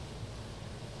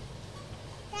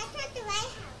 That's not the right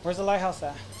house. Where's the lighthouse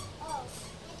at? Oh, I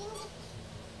think it's.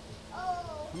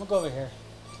 Oh, I'm gonna go over here.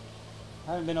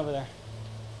 I haven't been over there.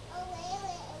 oh, wait.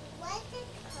 What's it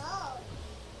called?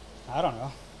 I don't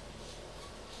know.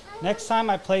 Next time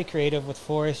I play creative with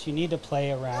Forrest, you need to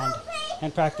play around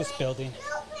and practice building.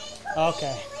 No, play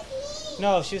Okay. with me.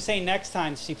 No, she was saying next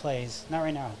time she plays. Not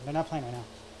right now. They're not playing right now.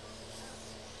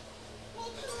 Play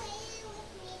creative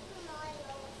with me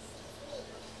tomorrow.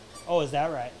 Sweet. Oh, is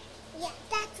that right? Yeah,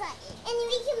 that's right. And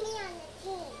we can be on the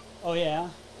team. Oh, yeah?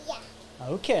 Yeah.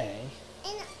 Okay.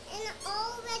 And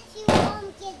I'll let you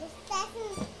get the stats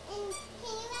and can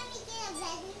you let me get a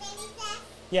legendary stat?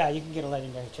 Yeah, you can get a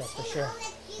legendary chest for And sure. I'll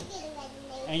let you get a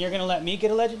legendary And you're gonna let me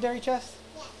get a legendary chest?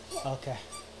 Yeah. Okay.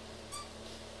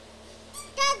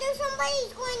 Dad, there's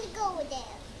somebody's going to go there.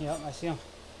 Yep, I see him.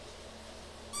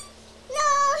 No,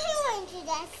 he went to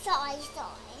that side.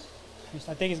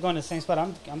 I think he's going to the same spot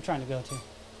I'm trying to go to.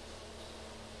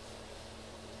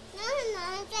 No,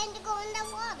 I'm trying to go in the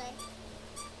water.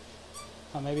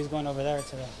 Oh, maybe he's going over there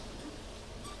to the...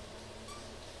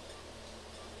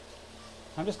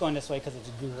 I'm just going this way because it's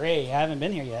gray. I haven't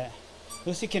been here yet.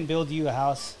 Lucy can build you a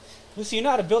house. Lucy, you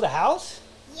know how to build a house?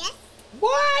 Yes.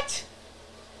 What?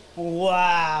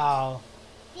 Wow.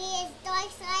 Because dark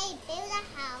side build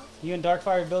a house. You and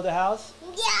Darkfire build a house?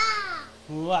 Yeah.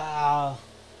 Wow.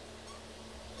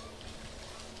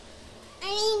 I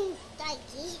mean,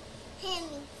 Darky.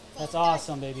 That's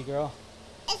awesome, baby girl.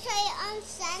 Is her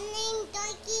son named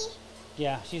Darky?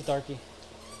 Yeah, she's Darky.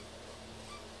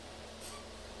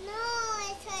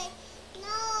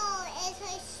 It's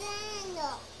her son.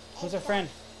 Who's her friend?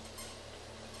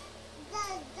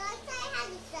 Does Dark side have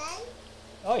a son?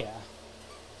 Oh, yeah.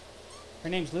 Her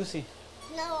name's Lucy.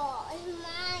 No,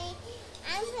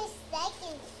 I'm her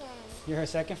second son. You're her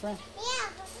second friend? Yeah,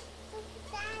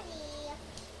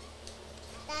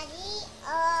 Daddy.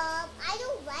 I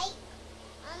don't like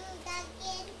that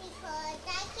kid because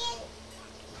that kid,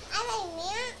 I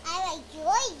like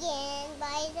Jordan, but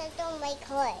I just don't like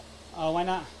her. Oh, why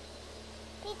not?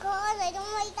 Because I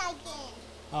don't like that kid.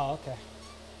 Oh, okay.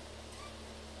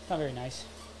 It's not very nice.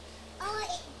 Oh,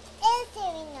 it is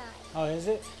very nice. Oh, is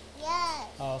it? Yes.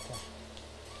 Oh, okay.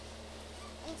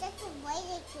 I'm just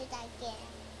related to that kid.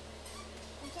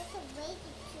 I'm just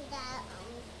related to that,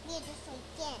 we're just like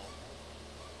kid.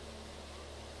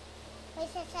 We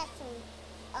just have some,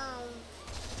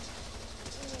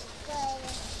 good,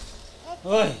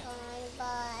 Oi. but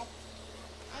I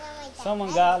don't like that.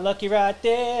 Someone got lucky right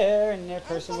there, and that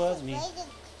person I'm was just me. related to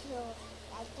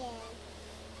that kid.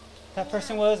 That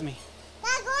person was me.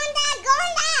 Dad, go on, Dad!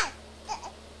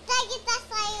 Dad, get that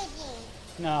fire again.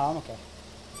 No, I'm okay.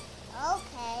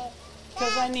 Okay.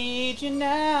 Because I need you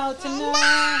now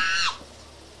tonight.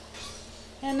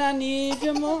 And I need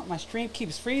you more. My stream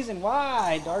keeps freezing.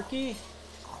 Why, Darky?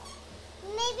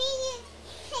 Maybe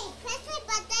press the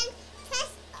button. Press.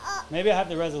 Maybe I have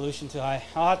the resolution too high.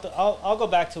 I'll go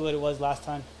back to what it was last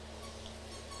time.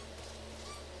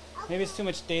 Maybe it's too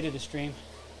much data to stream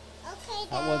Okay,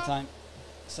 Dad. at one time.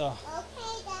 So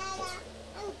Okay, Dad.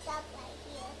 I'm stuck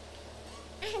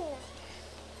right here.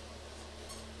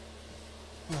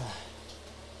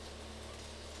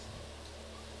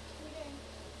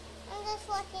 I'm just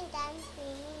watching them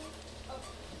streaming.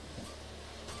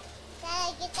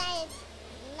 Dad, get that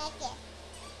make it.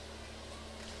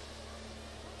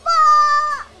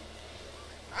 Whoa!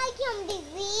 I can't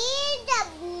believe that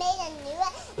made a new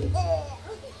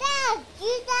Dad,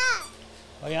 do that.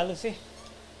 oh yeah, Lucy?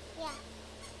 Yeah.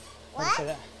 Why'd you say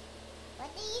that? What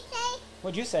did you say?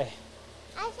 What'd you say?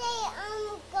 I say,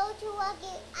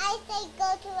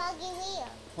 go to Rocky Wheel.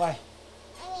 Why? I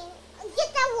mean, get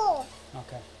that wolf.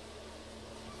 Okay.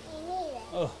 You need it.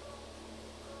 Oh.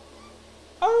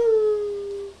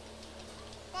 Oh.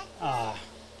 That's Ah.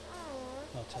 Oh,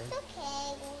 No turd. it's okay,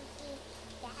 Wolfie.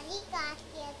 Daddy got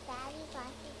you. Daddy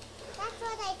got you. That's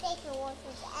what I say to wolves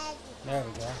every time. There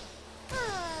we go.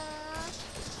 Aww.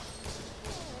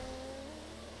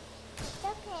 It's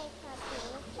okay, puppy.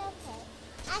 It's okay.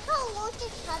 I call wolves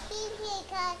puppies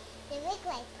because they look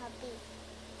like puppies.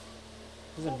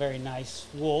 This is a very nice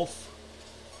wolf.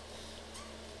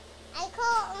 I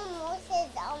call wolves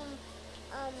puppies.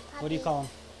 What do you call them?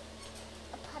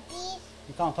 Puppies.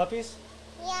 You call them puppies?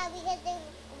 Yeah, because they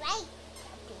like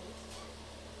puppies.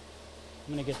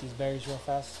 I'm gonna get these berries real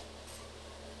fast.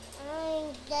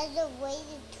 There's a way to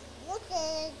do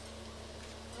this.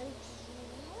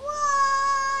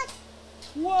 What?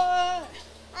 What?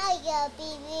 I got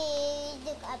baby.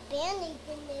 Look, a bandage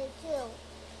in there too.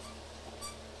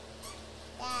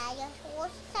 Dad, your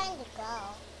horse is time to go.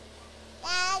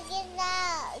 Dad,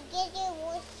 give your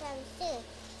horse some soup.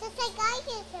 Just like I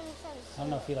give him some soup. I don't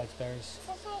know if he likes berries.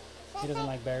 He doesn't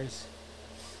like like berries.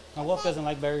 My wolf doesn't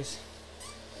like berries.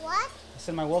 what? I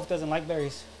said my wolf doesn't like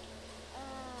berries.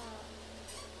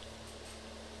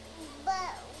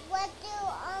 But what do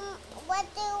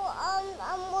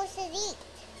horses eat?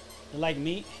 They like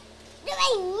meat. Do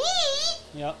they meat?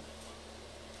 Yep.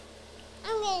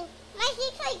 My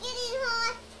cheeks are getting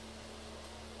hot.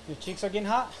 Your cheeks are getting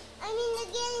hot? I mean,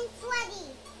 they're getting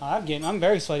sweaty. I'm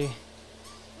very sweaty.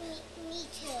 Me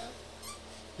too.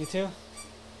 You too?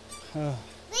 Ugh.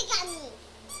 Look at me.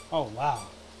 Oh, wow.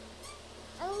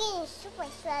 I'm getting super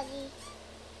sweaty.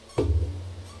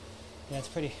 Yeah, it's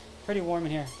pretty warm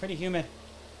in here. Pretty humid.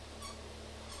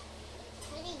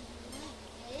 Pretty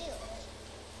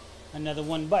Another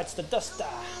one bites the dust.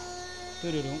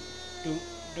 Do do do do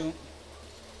do.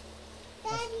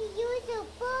 Daddy, use the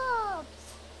bulbs.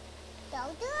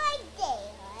 Don't do like that,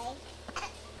 right?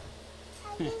 I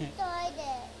just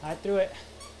started. I threw it.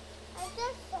 I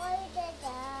just started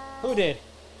that. Who did?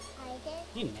 I did.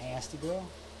 You nasty girl.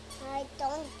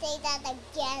 Don't say that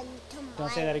again tomorrow.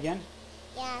 Don't say that again?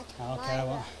 Yeah, tomorrow. Okay, I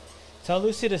won't. Tell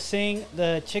Lucy to sing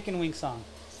the chicken wing song.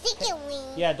 Chicken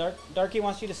wing. Yeah, Darky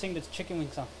wants you to sing the chicken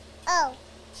wing song. Oh.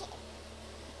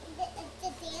 The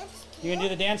dance too? You gonna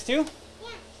do the dance too?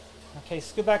 Yeah. Okay,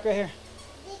 scoot back right here.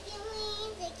 Chicken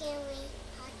wing, chicken wing.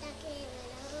 Hot dog and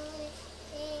on it.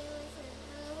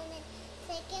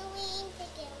 Chicken wing,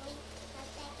 chicken wing. Hot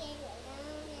dog and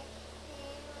on it.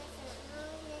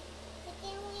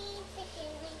 Chicken wing,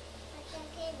 chicken wing. Hot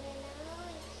dog and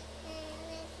on it.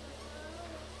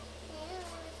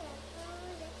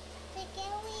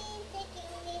 Chicken wing,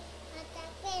 chicken wing. Hot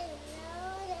dog and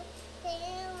on it.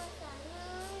 Chicken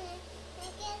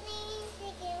wing,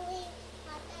 chicken wing.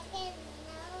 Hot dog and on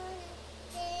it.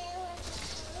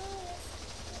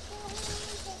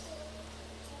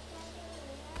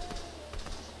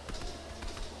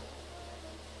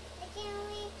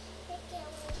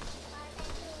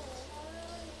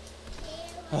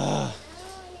 Ah.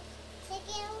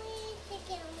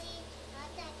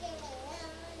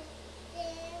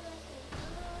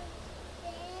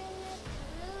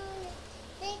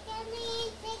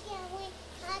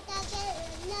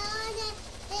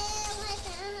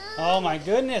 Oh my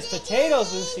goodness,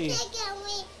 potatoes, Lucy.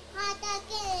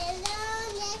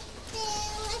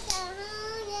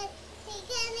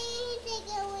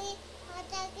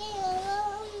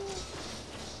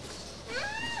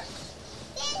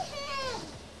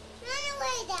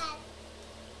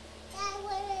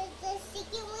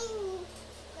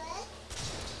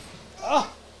 Oh,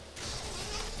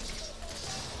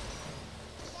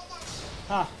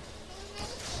 huh.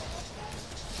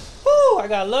 Whoo, I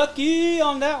got lucky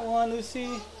on that one, Lucy.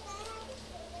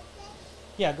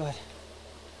 Yeah, go ahead.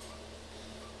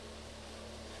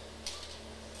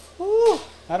 Woo,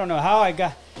 I don't know how I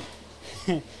got.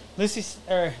 Lucy,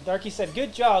 or Darky said,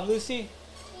 good job, Lucy.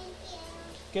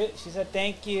 Good. She said,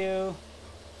 thank you.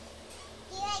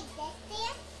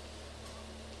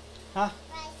 Huh?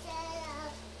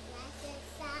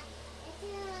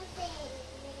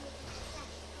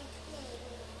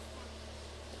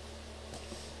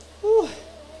 Whew.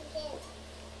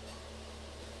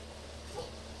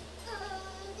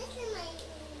 This is my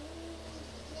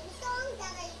song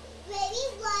that I really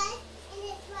want, and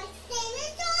it's my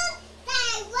favorite song that I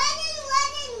want.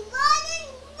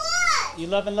 You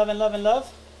love and love and love and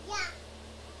love? Yeah,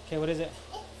 Okay, what is it?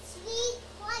 it's Sweet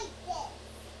Heartness.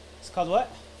 It's called what?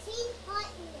 Sweet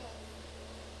Heartness.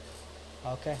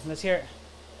 Okay, let's hear it.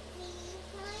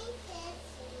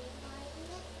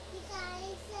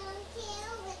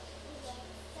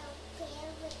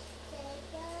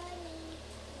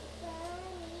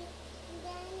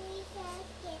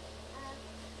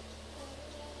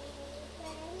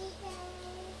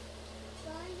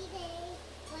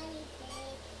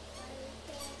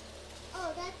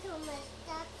 Oh, that's almost,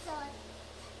 that's all.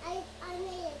 I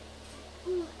made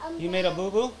it. You made a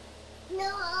boo-boo? No.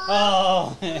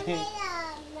 Oh. I made a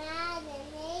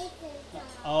imagination song.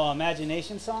 Oh,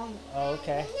 imagination song? Oh,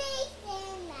 okay. Imagination.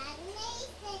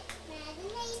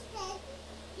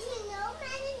 Do you know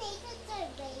imaginations are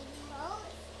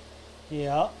rainbows?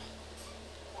 Yeah.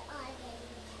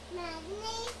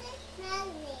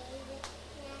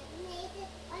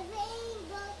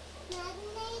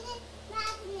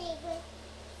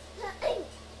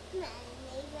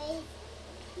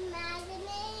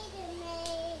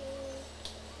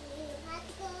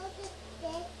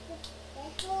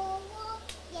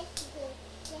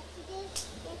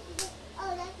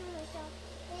 Oh, that's my song.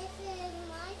 This is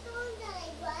my song that I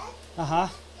wrote. Uh-huh.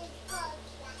 It's called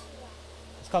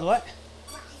Gracias. It's called what?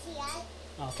 Gracias.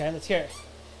 Okay, let's hear it.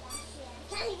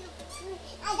 I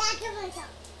got my song.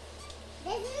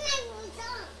 This is my full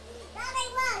song. That I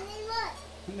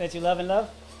wrote. That you love and love?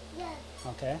 Yeah.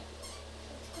 Okay.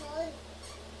 It's called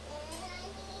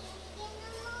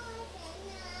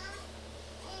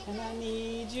And I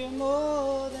need you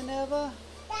more than ever.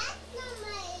 That's not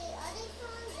my other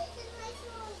song. This is my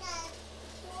song that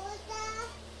shows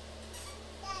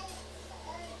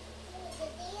the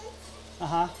dance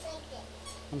Uh-huh. like this.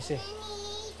 Let me see. And I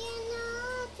need you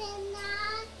know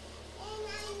tonight. And I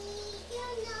need you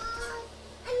know.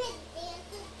 I made the dance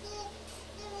with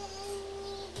the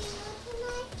need you know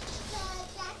tonight. So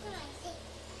that's what I sing.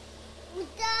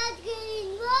 Without getting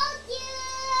lucky.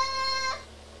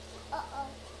 Uh-oh.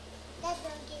 That's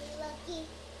not getting lucky.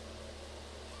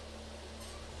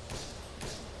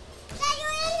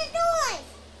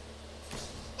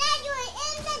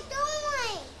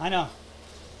 I know.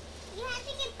 You have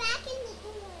to get back in the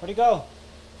door. Where'd he go?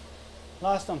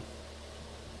 Lost him.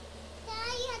 Dad,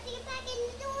 you have to get back in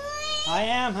the door. I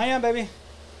am, baby.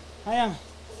 I am.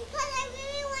 Because I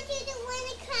really want you to win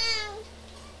a crown.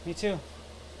 Me too.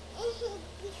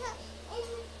 Because,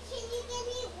 can you give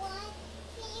me one?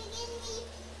 Can you give me?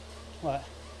 What?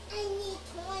 I need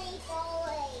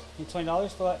 $20. Need $20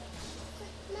 for what?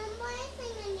 Remember I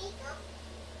said my makeup?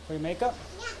 For your makeup?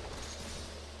 Yeah.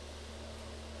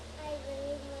 I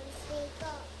really want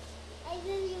makeup. I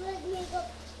really want makeup.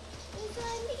 I'm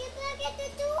trying to get back at the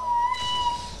door.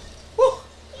 Woo!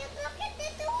 Get back at the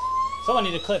door. Someone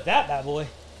need to clip that bad boy.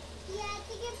 You have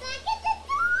to get back at the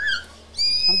door.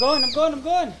 I'm going. Call me.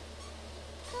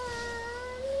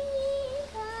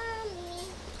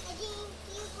 I think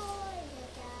you're going to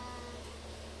die.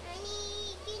 I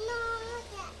need you not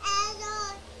to add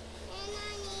and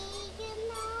I need you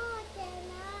not to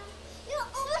know. You're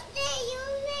almost there. You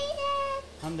made it.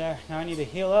 I'm there. Now I need to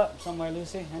heal up somewhere,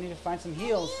 Lucy. I need to find some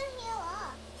heals. You heal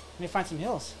up. I need to find some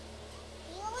heals.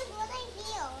 You always want to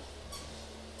heal.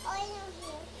 Oh, I know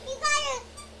heal. You got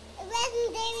a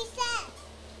legendary set.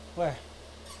 Where?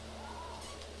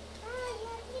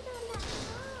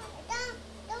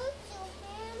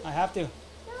 I have to.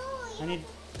 I need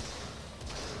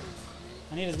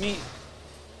his meat.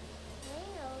 I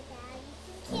know, Dad. You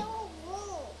can kill a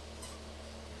wolf.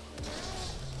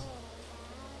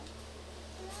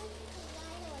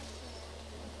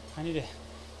 I need to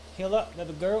heal up,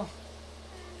 little girl.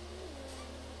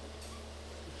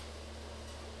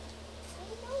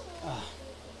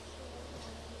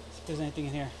 See if there's anything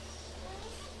in here.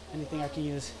 Anything I can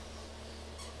use.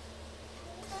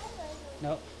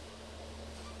 Nope.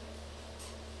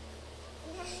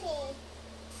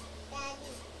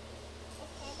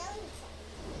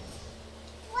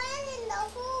 What in the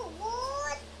whole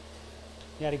world?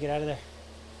 You gotta get out of there.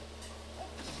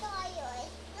 It's tired.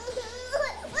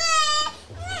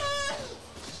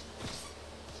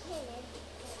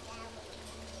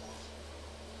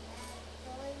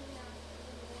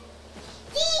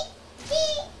 See?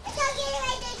 It's not getting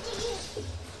right there to you.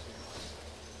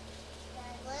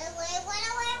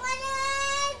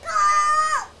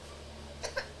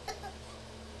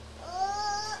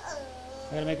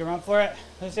 I gotta make a run for it.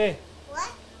 Lucy,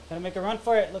 What? gotta make a run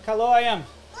for it. Look how low I am.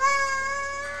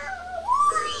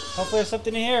 Hopefully there's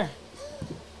something in here.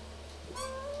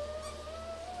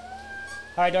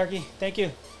 All right, Darky. Thank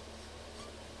you.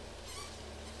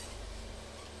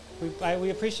 We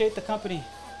appreciate the company.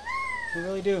 We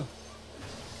really do.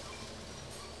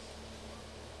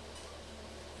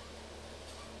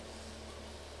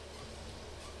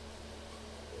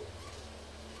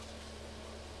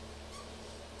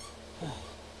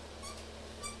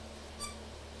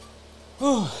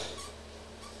 Whew.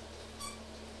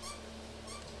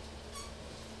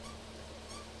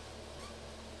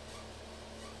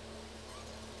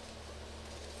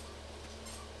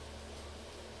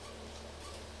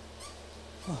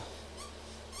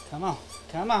 Come on,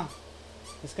 come on.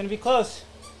 It's gonna be close.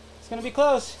 It's gonna be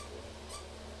close.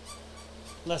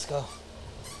 Let's go.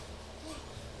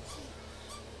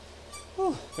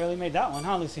 Whew, barely made that one,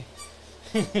 huh, Lucy?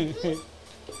 Is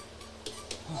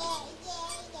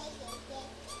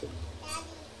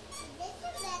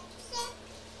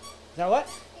that what?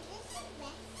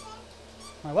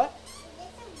 My what?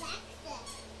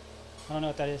 I don't know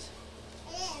what that is.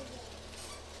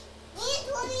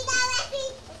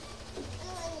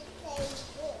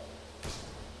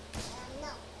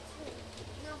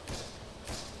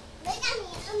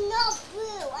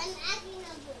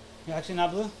 You're actually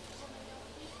not blue?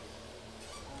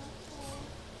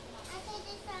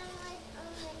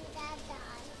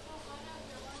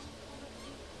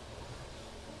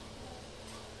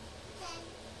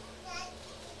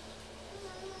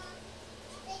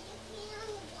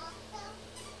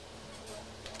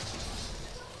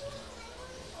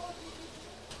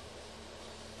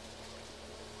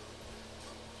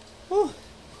 Whew.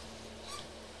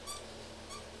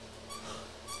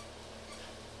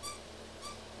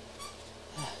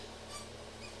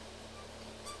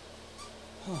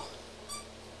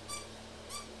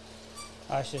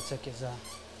 I should have took his,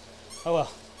 oh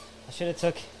well, I should have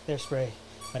took their spray,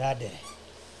 but I did.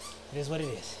 It is what it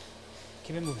is.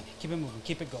 Keep it moving, keep it moving,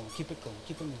 keep it going, keep it going,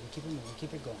 keep it moving, keep it moving,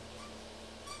 keep it going.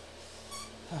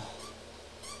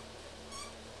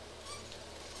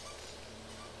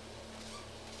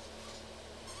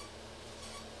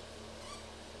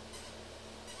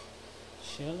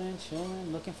 Chilling,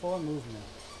 chilling, looking for a movement.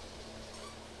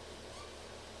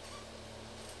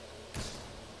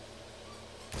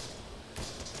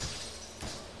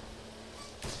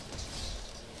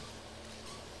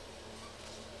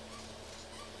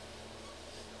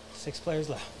 6 players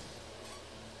left.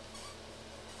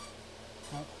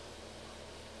 Oh,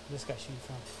 this guy shooting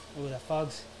from. Ooh, that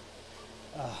Fogs.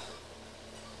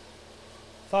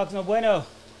 Fogs no bueno.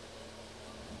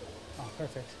 Oh,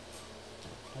 perfect.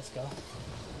 Let's go.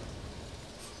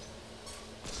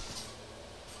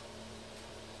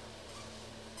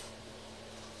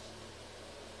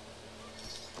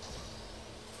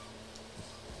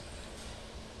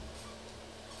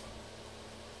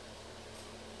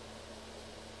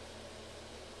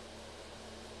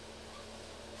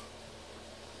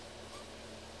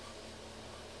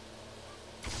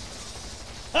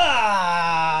 Ah!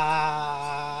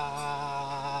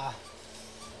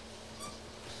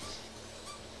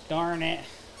 Darn it.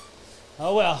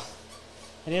 Oh well.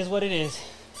 It is what it is.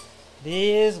 It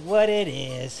is what it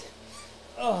is.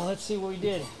 Oh, let's see what we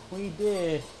did. We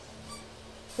did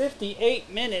 58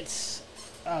 minutes.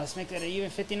 Let's make that an even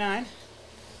 59.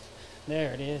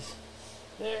 There it is.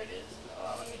 There it is.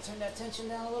 Oh, let me turn that tension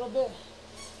down a little bit.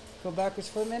 Go backwards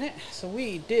for a minute. So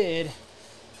we did,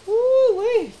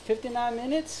 woo-wee, 59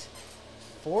 minutes,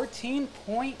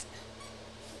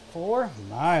 14.4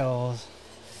 miles.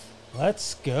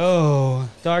 Let's go.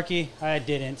 Darky, I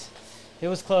didn't. It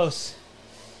was close.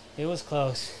 It was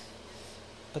close.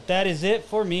 But that is it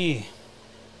for me.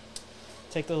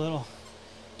 Take the little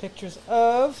pictures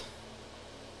of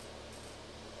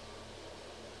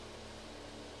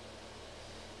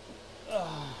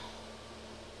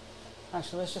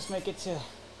actually, let's just make it to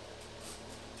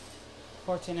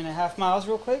 14.5 miles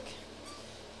real quick.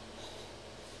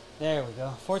 There we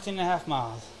go. 14.5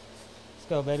 miles. Let's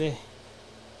go, baby.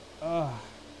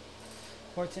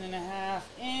 14.5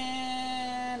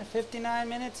 and 59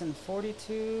 minutes and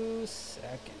 42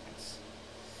 seconds.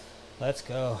 Let's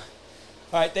go.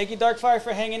 All right, thank you, Darkfire,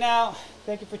 for hanging out.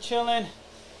 Thank you for chilling.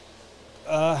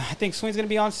 I think Swing's going to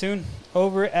be on soon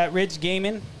over at Ridge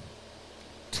Gaming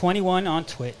 21 on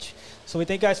Twitch. So we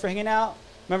thank you guys for hanging out.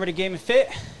 Remember to game and fit,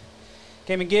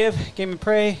 game and give, game and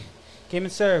pray, game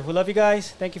and serve. We love you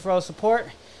guys. Thank you for all the support.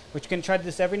 We're going to try to do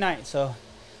this every night. So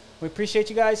we appreciate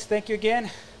you guys. Thank you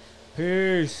again.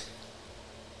 Peace.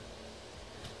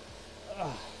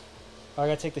 Oh, I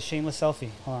got to take the shameless selfie.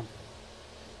 Hold on.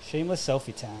 Shameless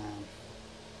selfie time.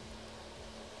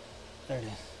 There it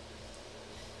is.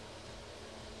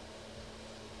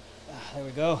 There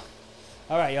we go.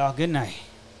 All right, y'all. Good night.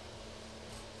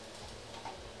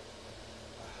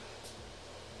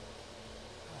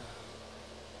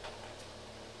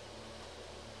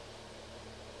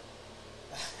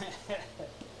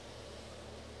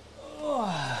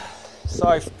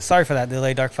 Sorry for that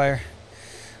delay, Darkfire.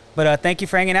 But thank you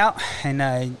for hanging out,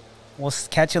 and we'll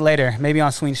catch you later, maybe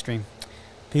on Swing Stream.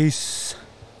 Peace.